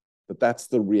 But that's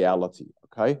the reality,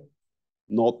 okay?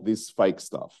 Not this fake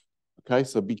stuff, okay?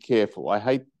 So be careful. I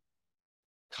hate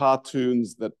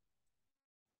cartoons that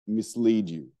mislead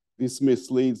you. This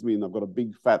misleads me, and I've got a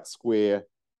big fat square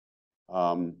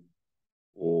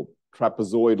or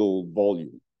trapezoidal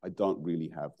volume. I don't really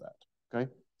have that,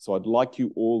 okay? So I'd like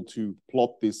you all to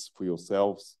plot this for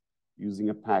yourselves using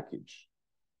a package,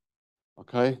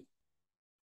 okay?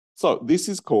 So this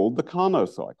is called the Carnot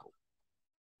cycle.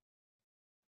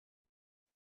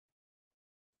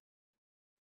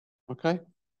 Okay?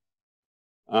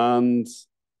 And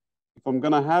if I'm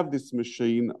going to have this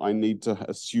machine, I need to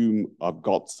assume I've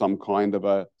got some kind of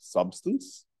a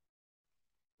substance.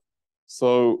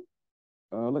 So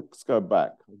let's go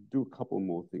back. I'll do a couple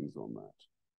more things on that.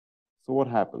 So what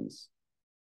happens?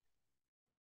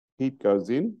 Heat goes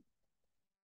in.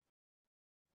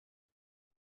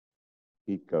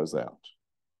 Heat goes out.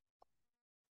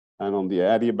 And on the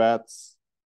adiabats,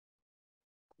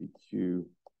 PQ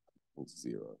equals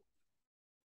 0.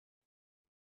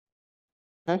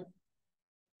 Okay.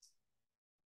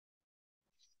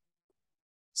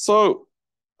 So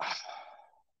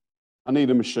I need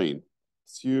a machine.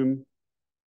 Assume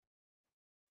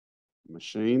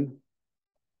machine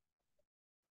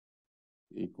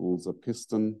equals a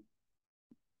piston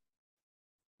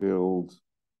filled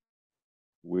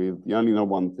with, you only know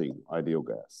one thing, ideal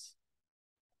gas.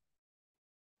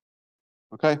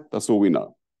 Okay, that's all we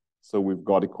know. So we've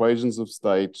got equations of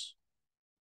state,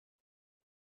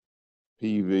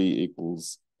 PV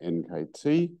equals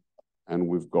NKT, and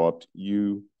we've got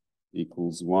U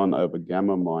equals 1 over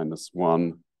gamma minus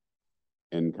 1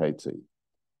 NKT.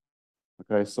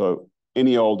 Okay, so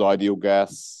any old ideal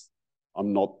gas,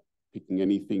 I'm not picking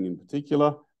anything in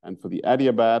particular. And for the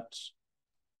adiabat,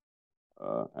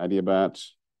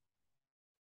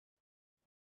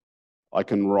 I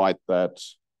can write that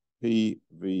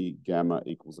PV gamma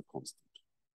equals a constant.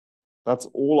 That's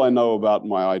all I know about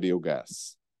my ideal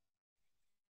gas.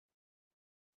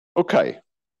 Okay,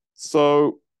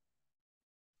 so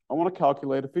I want to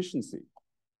calculate efficiency.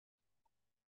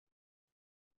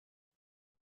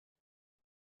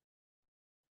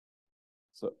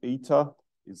 So eta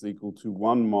is equal to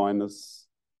 1 minus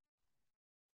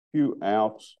Q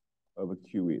out over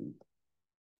Q in.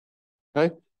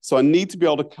 Okay, so I need to be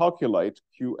able to calculate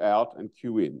Q out and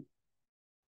Q in.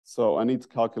 So I need to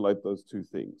calculate those two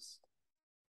things.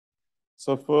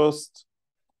 So first,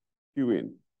 Q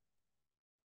in.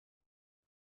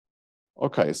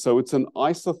 Okay, so it's an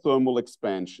isothermal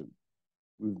expansion.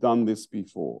 We've done this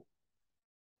before.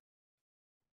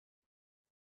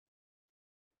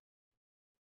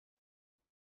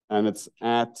 And it's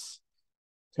at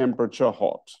temperature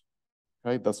hot.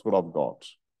 Okay, that's what I've got.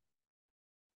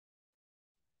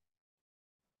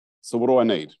 So what do I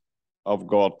need? I've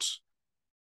got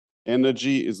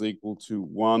energy is equal to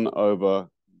 1 over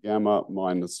gamma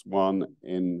minus 1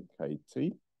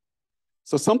 NKT.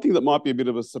 So something that might be a bit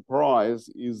of a surprise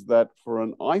is that for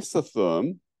an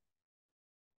isotherm,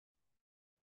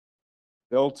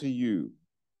 delta U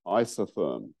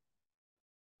isotherm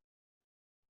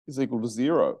is equal to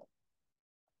 0.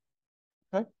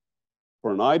 Okay?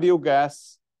 For an ideal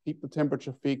gas, keep the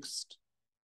temperature fixed.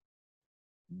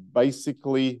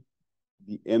 Basically,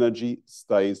 the energy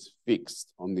stays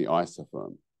fixed on the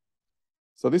isotherm.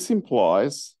 So this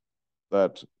implies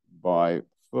that by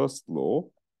first law,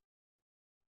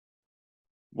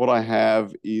 what I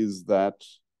have is that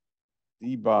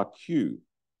d bar Q,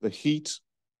 the heat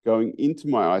going into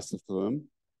my isotherm,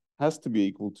 has to be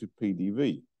equal to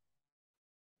PdV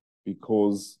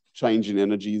because change in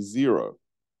energy is 0.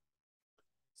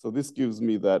 So this gives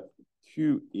me that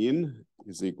Q in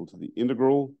is equal to the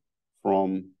integral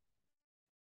from,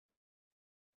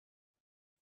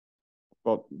 I've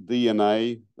got D and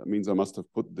A. That means I must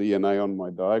have put D and A on my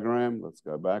diagram. Let's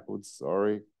go backwards,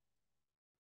 sorry.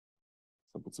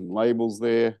 So I put some labels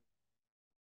there.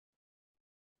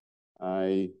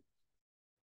 A,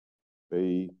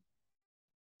 B,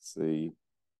 C,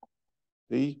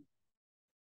 D.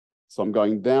 So I'm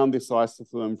going down this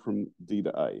isotherm from D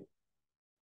to A.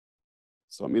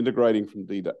 So I'm integrating from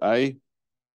D to A,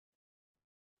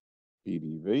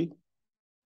 PDV.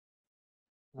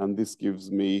 And this gives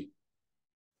me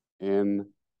NK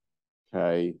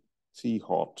T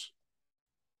hot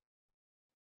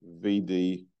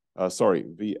VA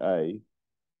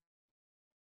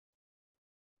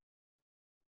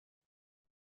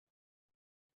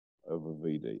over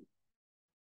VD.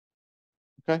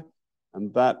 Okay,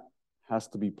 and that has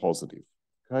to be positive.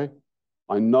 Okay,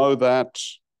 I know that.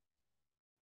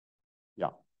 Yeah.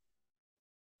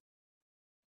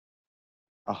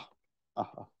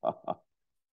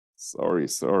 Sorry.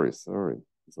 There's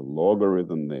a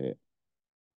logarithm there.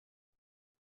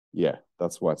 Yeah,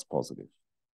 that's why it's positive.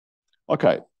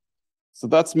 Okay, so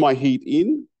that's my heat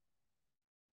in.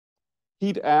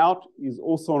 Heat out is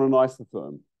also on an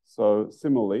isotherm. So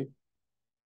similarly,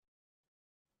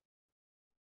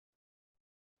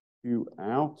 Q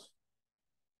out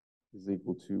is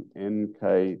equal to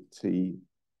NKT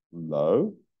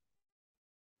low,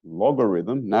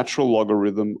 logarithm, natural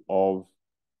logarithm of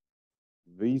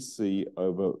VC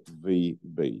over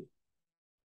VB.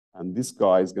 And this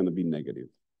guy is going to be negative.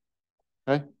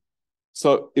 Okay,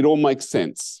 so it all makes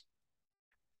sense.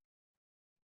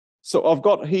 So I've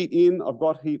got heat in, I've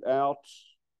got heat out.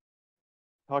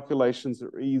 Calculations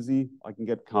are easy. I can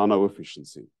get Carnot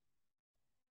efficiency.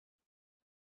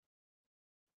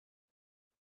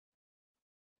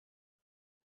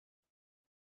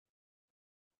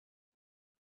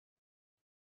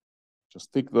 Just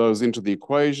stick those into the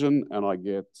equation and I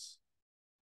get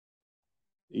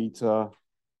eta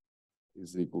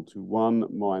is equal to 1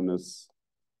 minus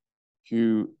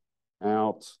Q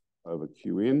out over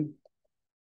Q in,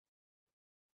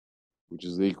 which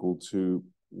is equal to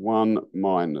 1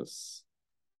 minus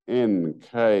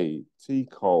NK T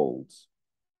cold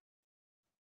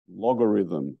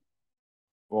logarithm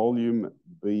volume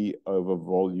B over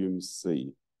volume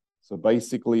C. So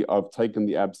basically, I've taken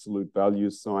the absolute value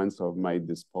sign, so I've made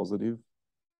this positive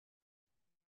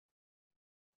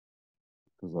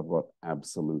because I've got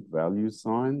absolute value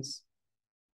signs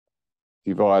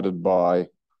divided by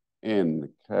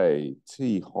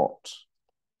NKT hot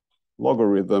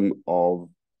logarithm of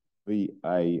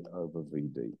VA over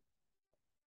VD.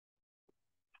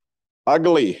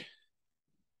 Ugly.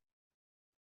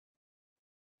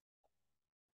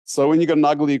 So when you get an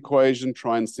ugly equation,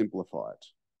 try and simplify it.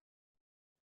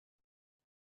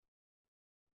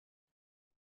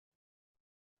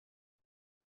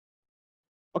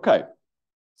 Okay,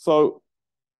 so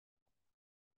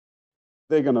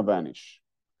they're going to vanish,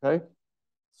 okay?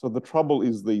 So the trouble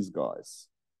is these guys,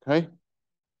 okay?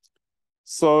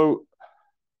 So,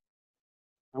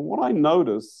 and what I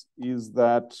notice is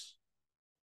that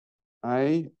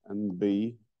A and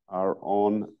B are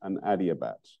on an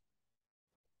adiabat.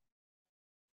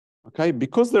 Okay,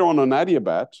 because they're on an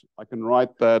adiabat, I can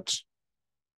write that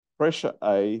pressure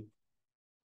A,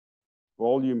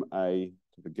 volume A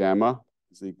to the gamma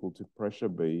is equal to pressure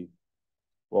B,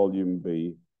 volume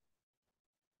B,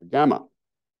 to gamma.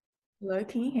 Hello,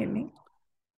 can you hear me?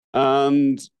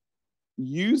 And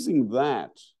using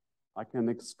that, I can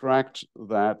extract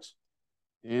that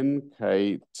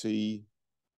NKT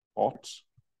hot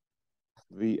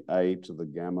VA to the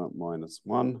gamma minus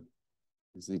 1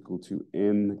 is equal to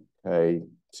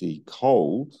NKT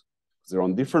cold, because they're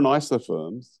on different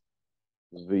isotherms,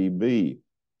 VB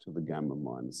to the gamma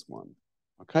minus 1.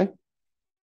 Okay?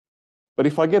 But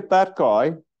if I get that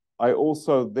guy, I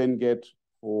also then get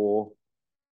for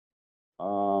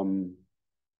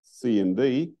C and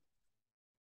D,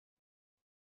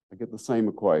 I get the same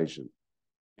equation.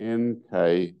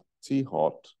 NKT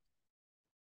hot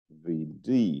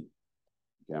VD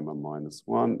gamma minus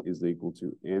 1 is equal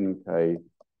to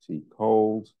NKT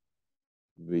cold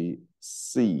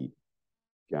VC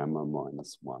gamma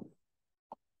minus 1.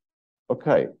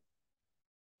 Okay.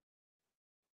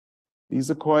 These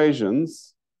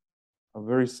equations are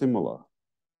very similar.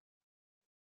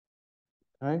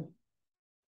 Okay.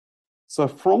 So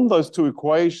from those two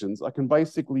equations, I can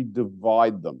basically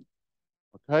divide them.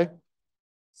 Okay.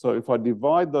 So if I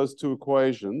divide those two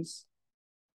equations,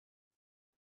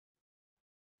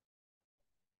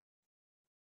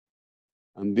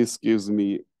 and this gives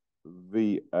me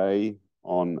VA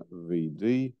on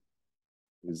VD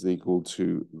is equal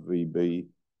to VB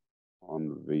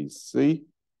on VC.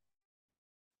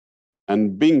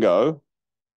 And bingo,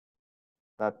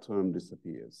 that term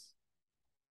disappears.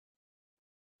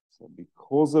 So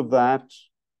because of that,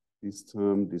 this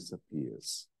term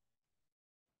disappears.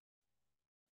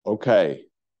 Okay,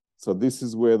 so this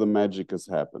is where the magic has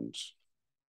happened.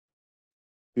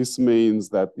 This means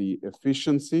that the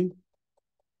efficiency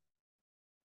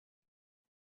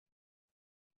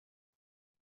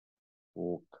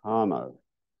for Carnot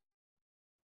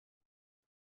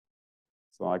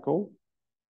cycle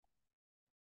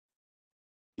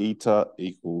eta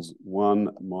equals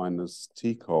 1 minus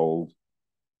T cold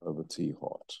over T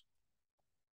hot.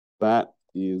 That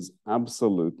is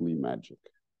absolutely magic.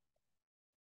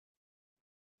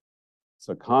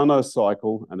 So Carnot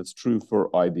cycle, and it's true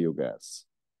for ideal gas.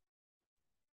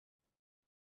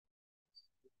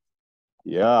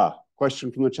 Yeah,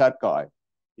 question from the chat guy.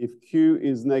 If Q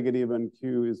is negative and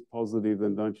Q is positive,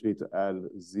 then don't you need to add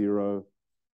 0?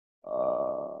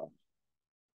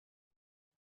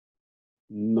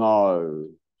 No.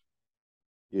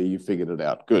 Yeah, you figured it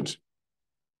out. Good.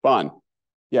 Fine.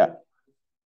 Yeah.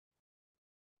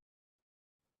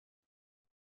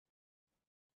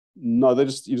 No, you're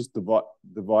just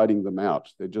dividing them out.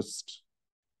 They're just,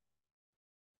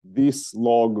 this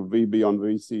log VB on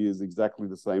VC is exactly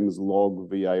the same as log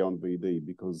VA on VD,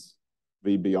 because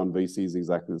VB on VC is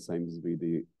exactly the same as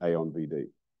VDA on VD.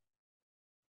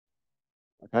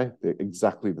 Okay, they're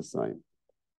exactly the same.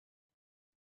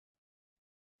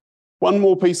 One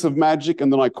more piece of magic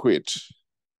and then I quit.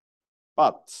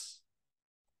 But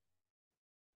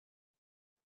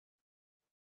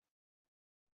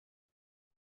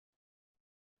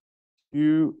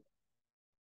Q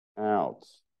out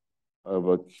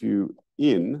over Q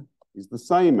in is the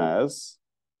same as,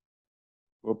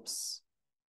 whoops,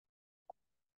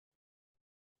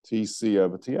 TC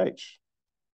over TH.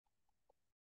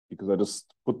 Because I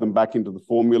just put them back into the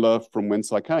formula from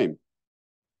whence I came.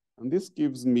 And this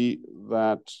gives me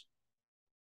that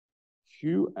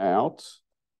Q out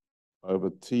over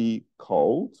T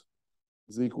cold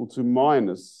is equal to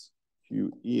minus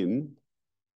Q in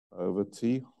over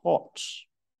T hot.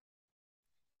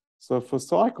 So for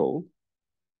cycle,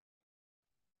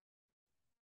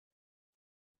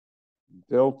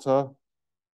 delta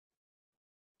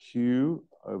Q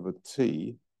over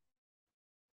T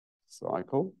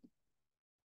cycle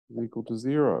is equal to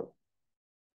 0.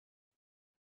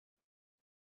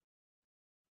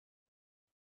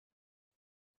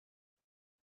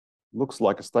 Looks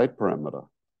like a state parameter.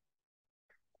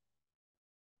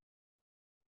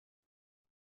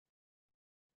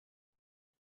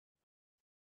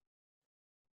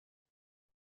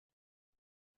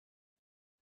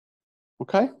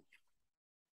 Okay.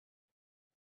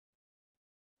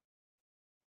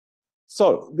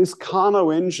 So this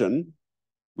Carnot engine,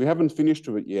 we haven't finished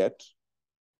with it yet,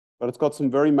 but it's got some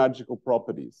very magical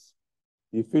properties.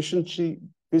 The efficiency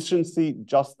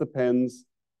just depends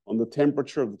on the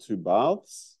temperature of the two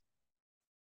baths.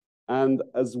 And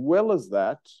as well as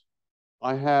that,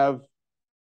 I have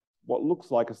what looks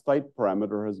like a state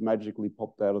parameter has magically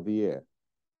popped out of the air.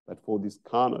 That for this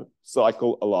Carnot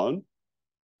cycle alone,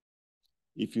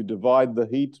 if you divide the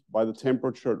heat by the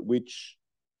temperature at which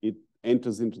it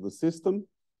enters into the system,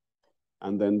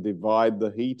 and then divide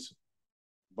the heat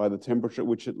by the temperature at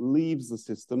which it leaves the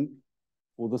system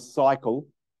for the cycle,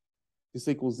 this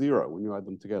equals 0 when you add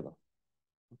them together.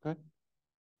 Okay?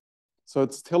 So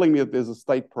it's telling me that there's a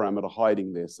state parameter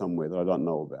hiding there somewhere that I don't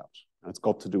know about. And it's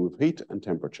got to do with heat and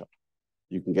temperature.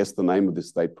 You can guess the name of this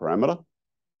state parameter,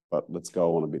 but let's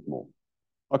go on a bit more.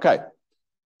 Okay,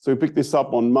 so we pick this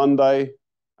up on Monday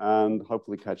and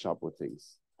hopefully catch up with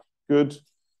things. Good.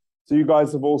 So you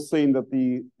guys have all seen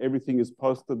that everything is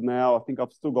posted now. I think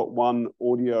I've still got one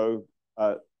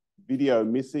video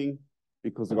missing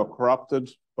because it got corrupted,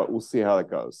 but we'll see how that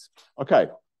goes. Okay,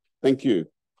 thank you.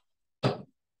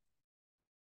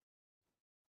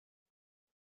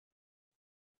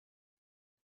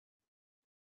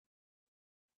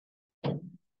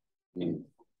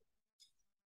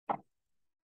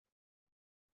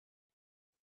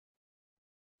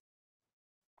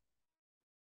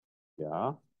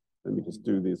 Yeah, let me just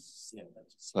do this. Yeah,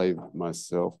 save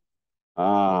myself.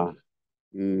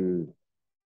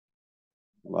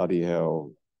 Bloody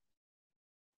hell.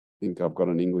 I think I've got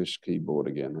an English keyboard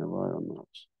again, have I or not?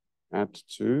 Add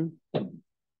to.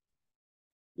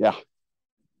 Yeah.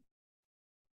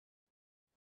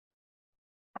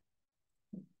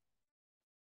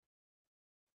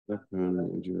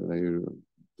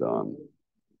 Done.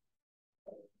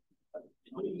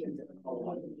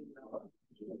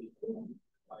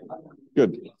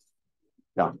 Good.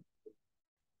 Yeah.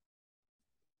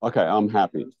 Okay, I'm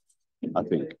happy, I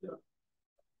think.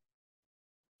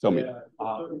 Tell me.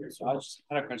 So I just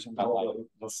had a question about like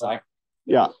the cycle.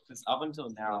 Yeah. Because up until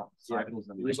now, cycles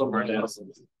and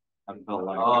microversions have felt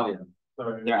like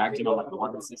they're acting on like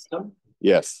one system.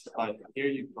 Yes. Like here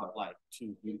you've got like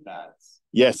two heat baths.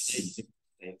 Yes.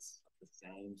 the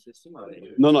same system? Or are they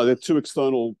No, they're two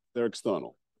external. They're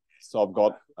external. So I've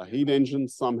got a heat engine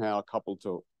somehow coupled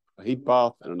to a heat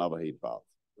bath and another heat bath.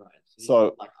 right?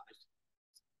 So like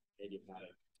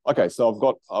adiabatic. okay,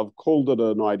 so I've called it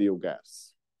an ideal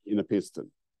gas in a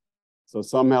piston. So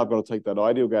somehow I've got to take that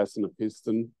ideal gas in a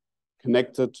piston,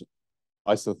 connect it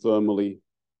isothermally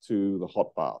to the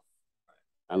hot bath,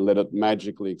 and let it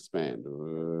magically expand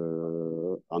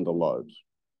under load.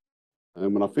 And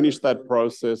then when I finish that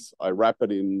process, I wrap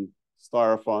it in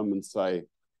styrofoam and say,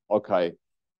 okay,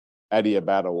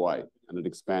 adiabat away, and it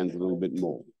expands a little bit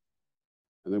more.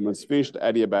 And then when it's finished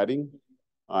adiabating,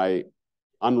 I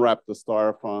unwrap the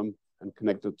styrofoam and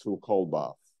connect it to a cold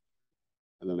bath.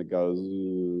 And then it goes,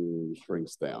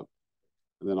 shrinks down.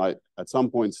 And then I, at some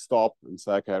point, stop and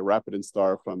say, okay, wrap it in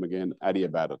styrofoam again,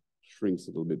 adiabat it, shrinks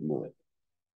a little bit more.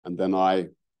 And then I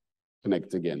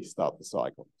connect again, start the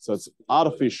cycle. So it's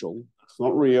artificial, it's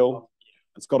not real.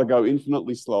 It's got to go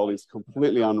infinitely slowly. It's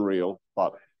completely unreal,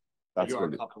 but that's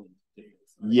what it is.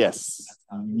 Yes,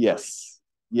 yes,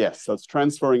 yes. So it's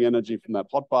transferring energy from that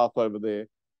hot bath over there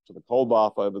to the cold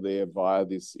bath over there via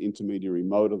this intermediary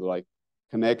motor that I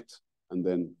connect and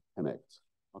then connect.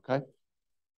 Okay,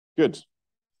 good.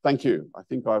 Thank you. I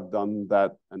think I've done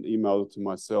that and emailed it to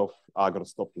myself. I got to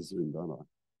stop the Zoom, don't I?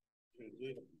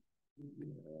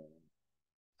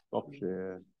 Stop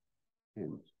share.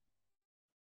 End.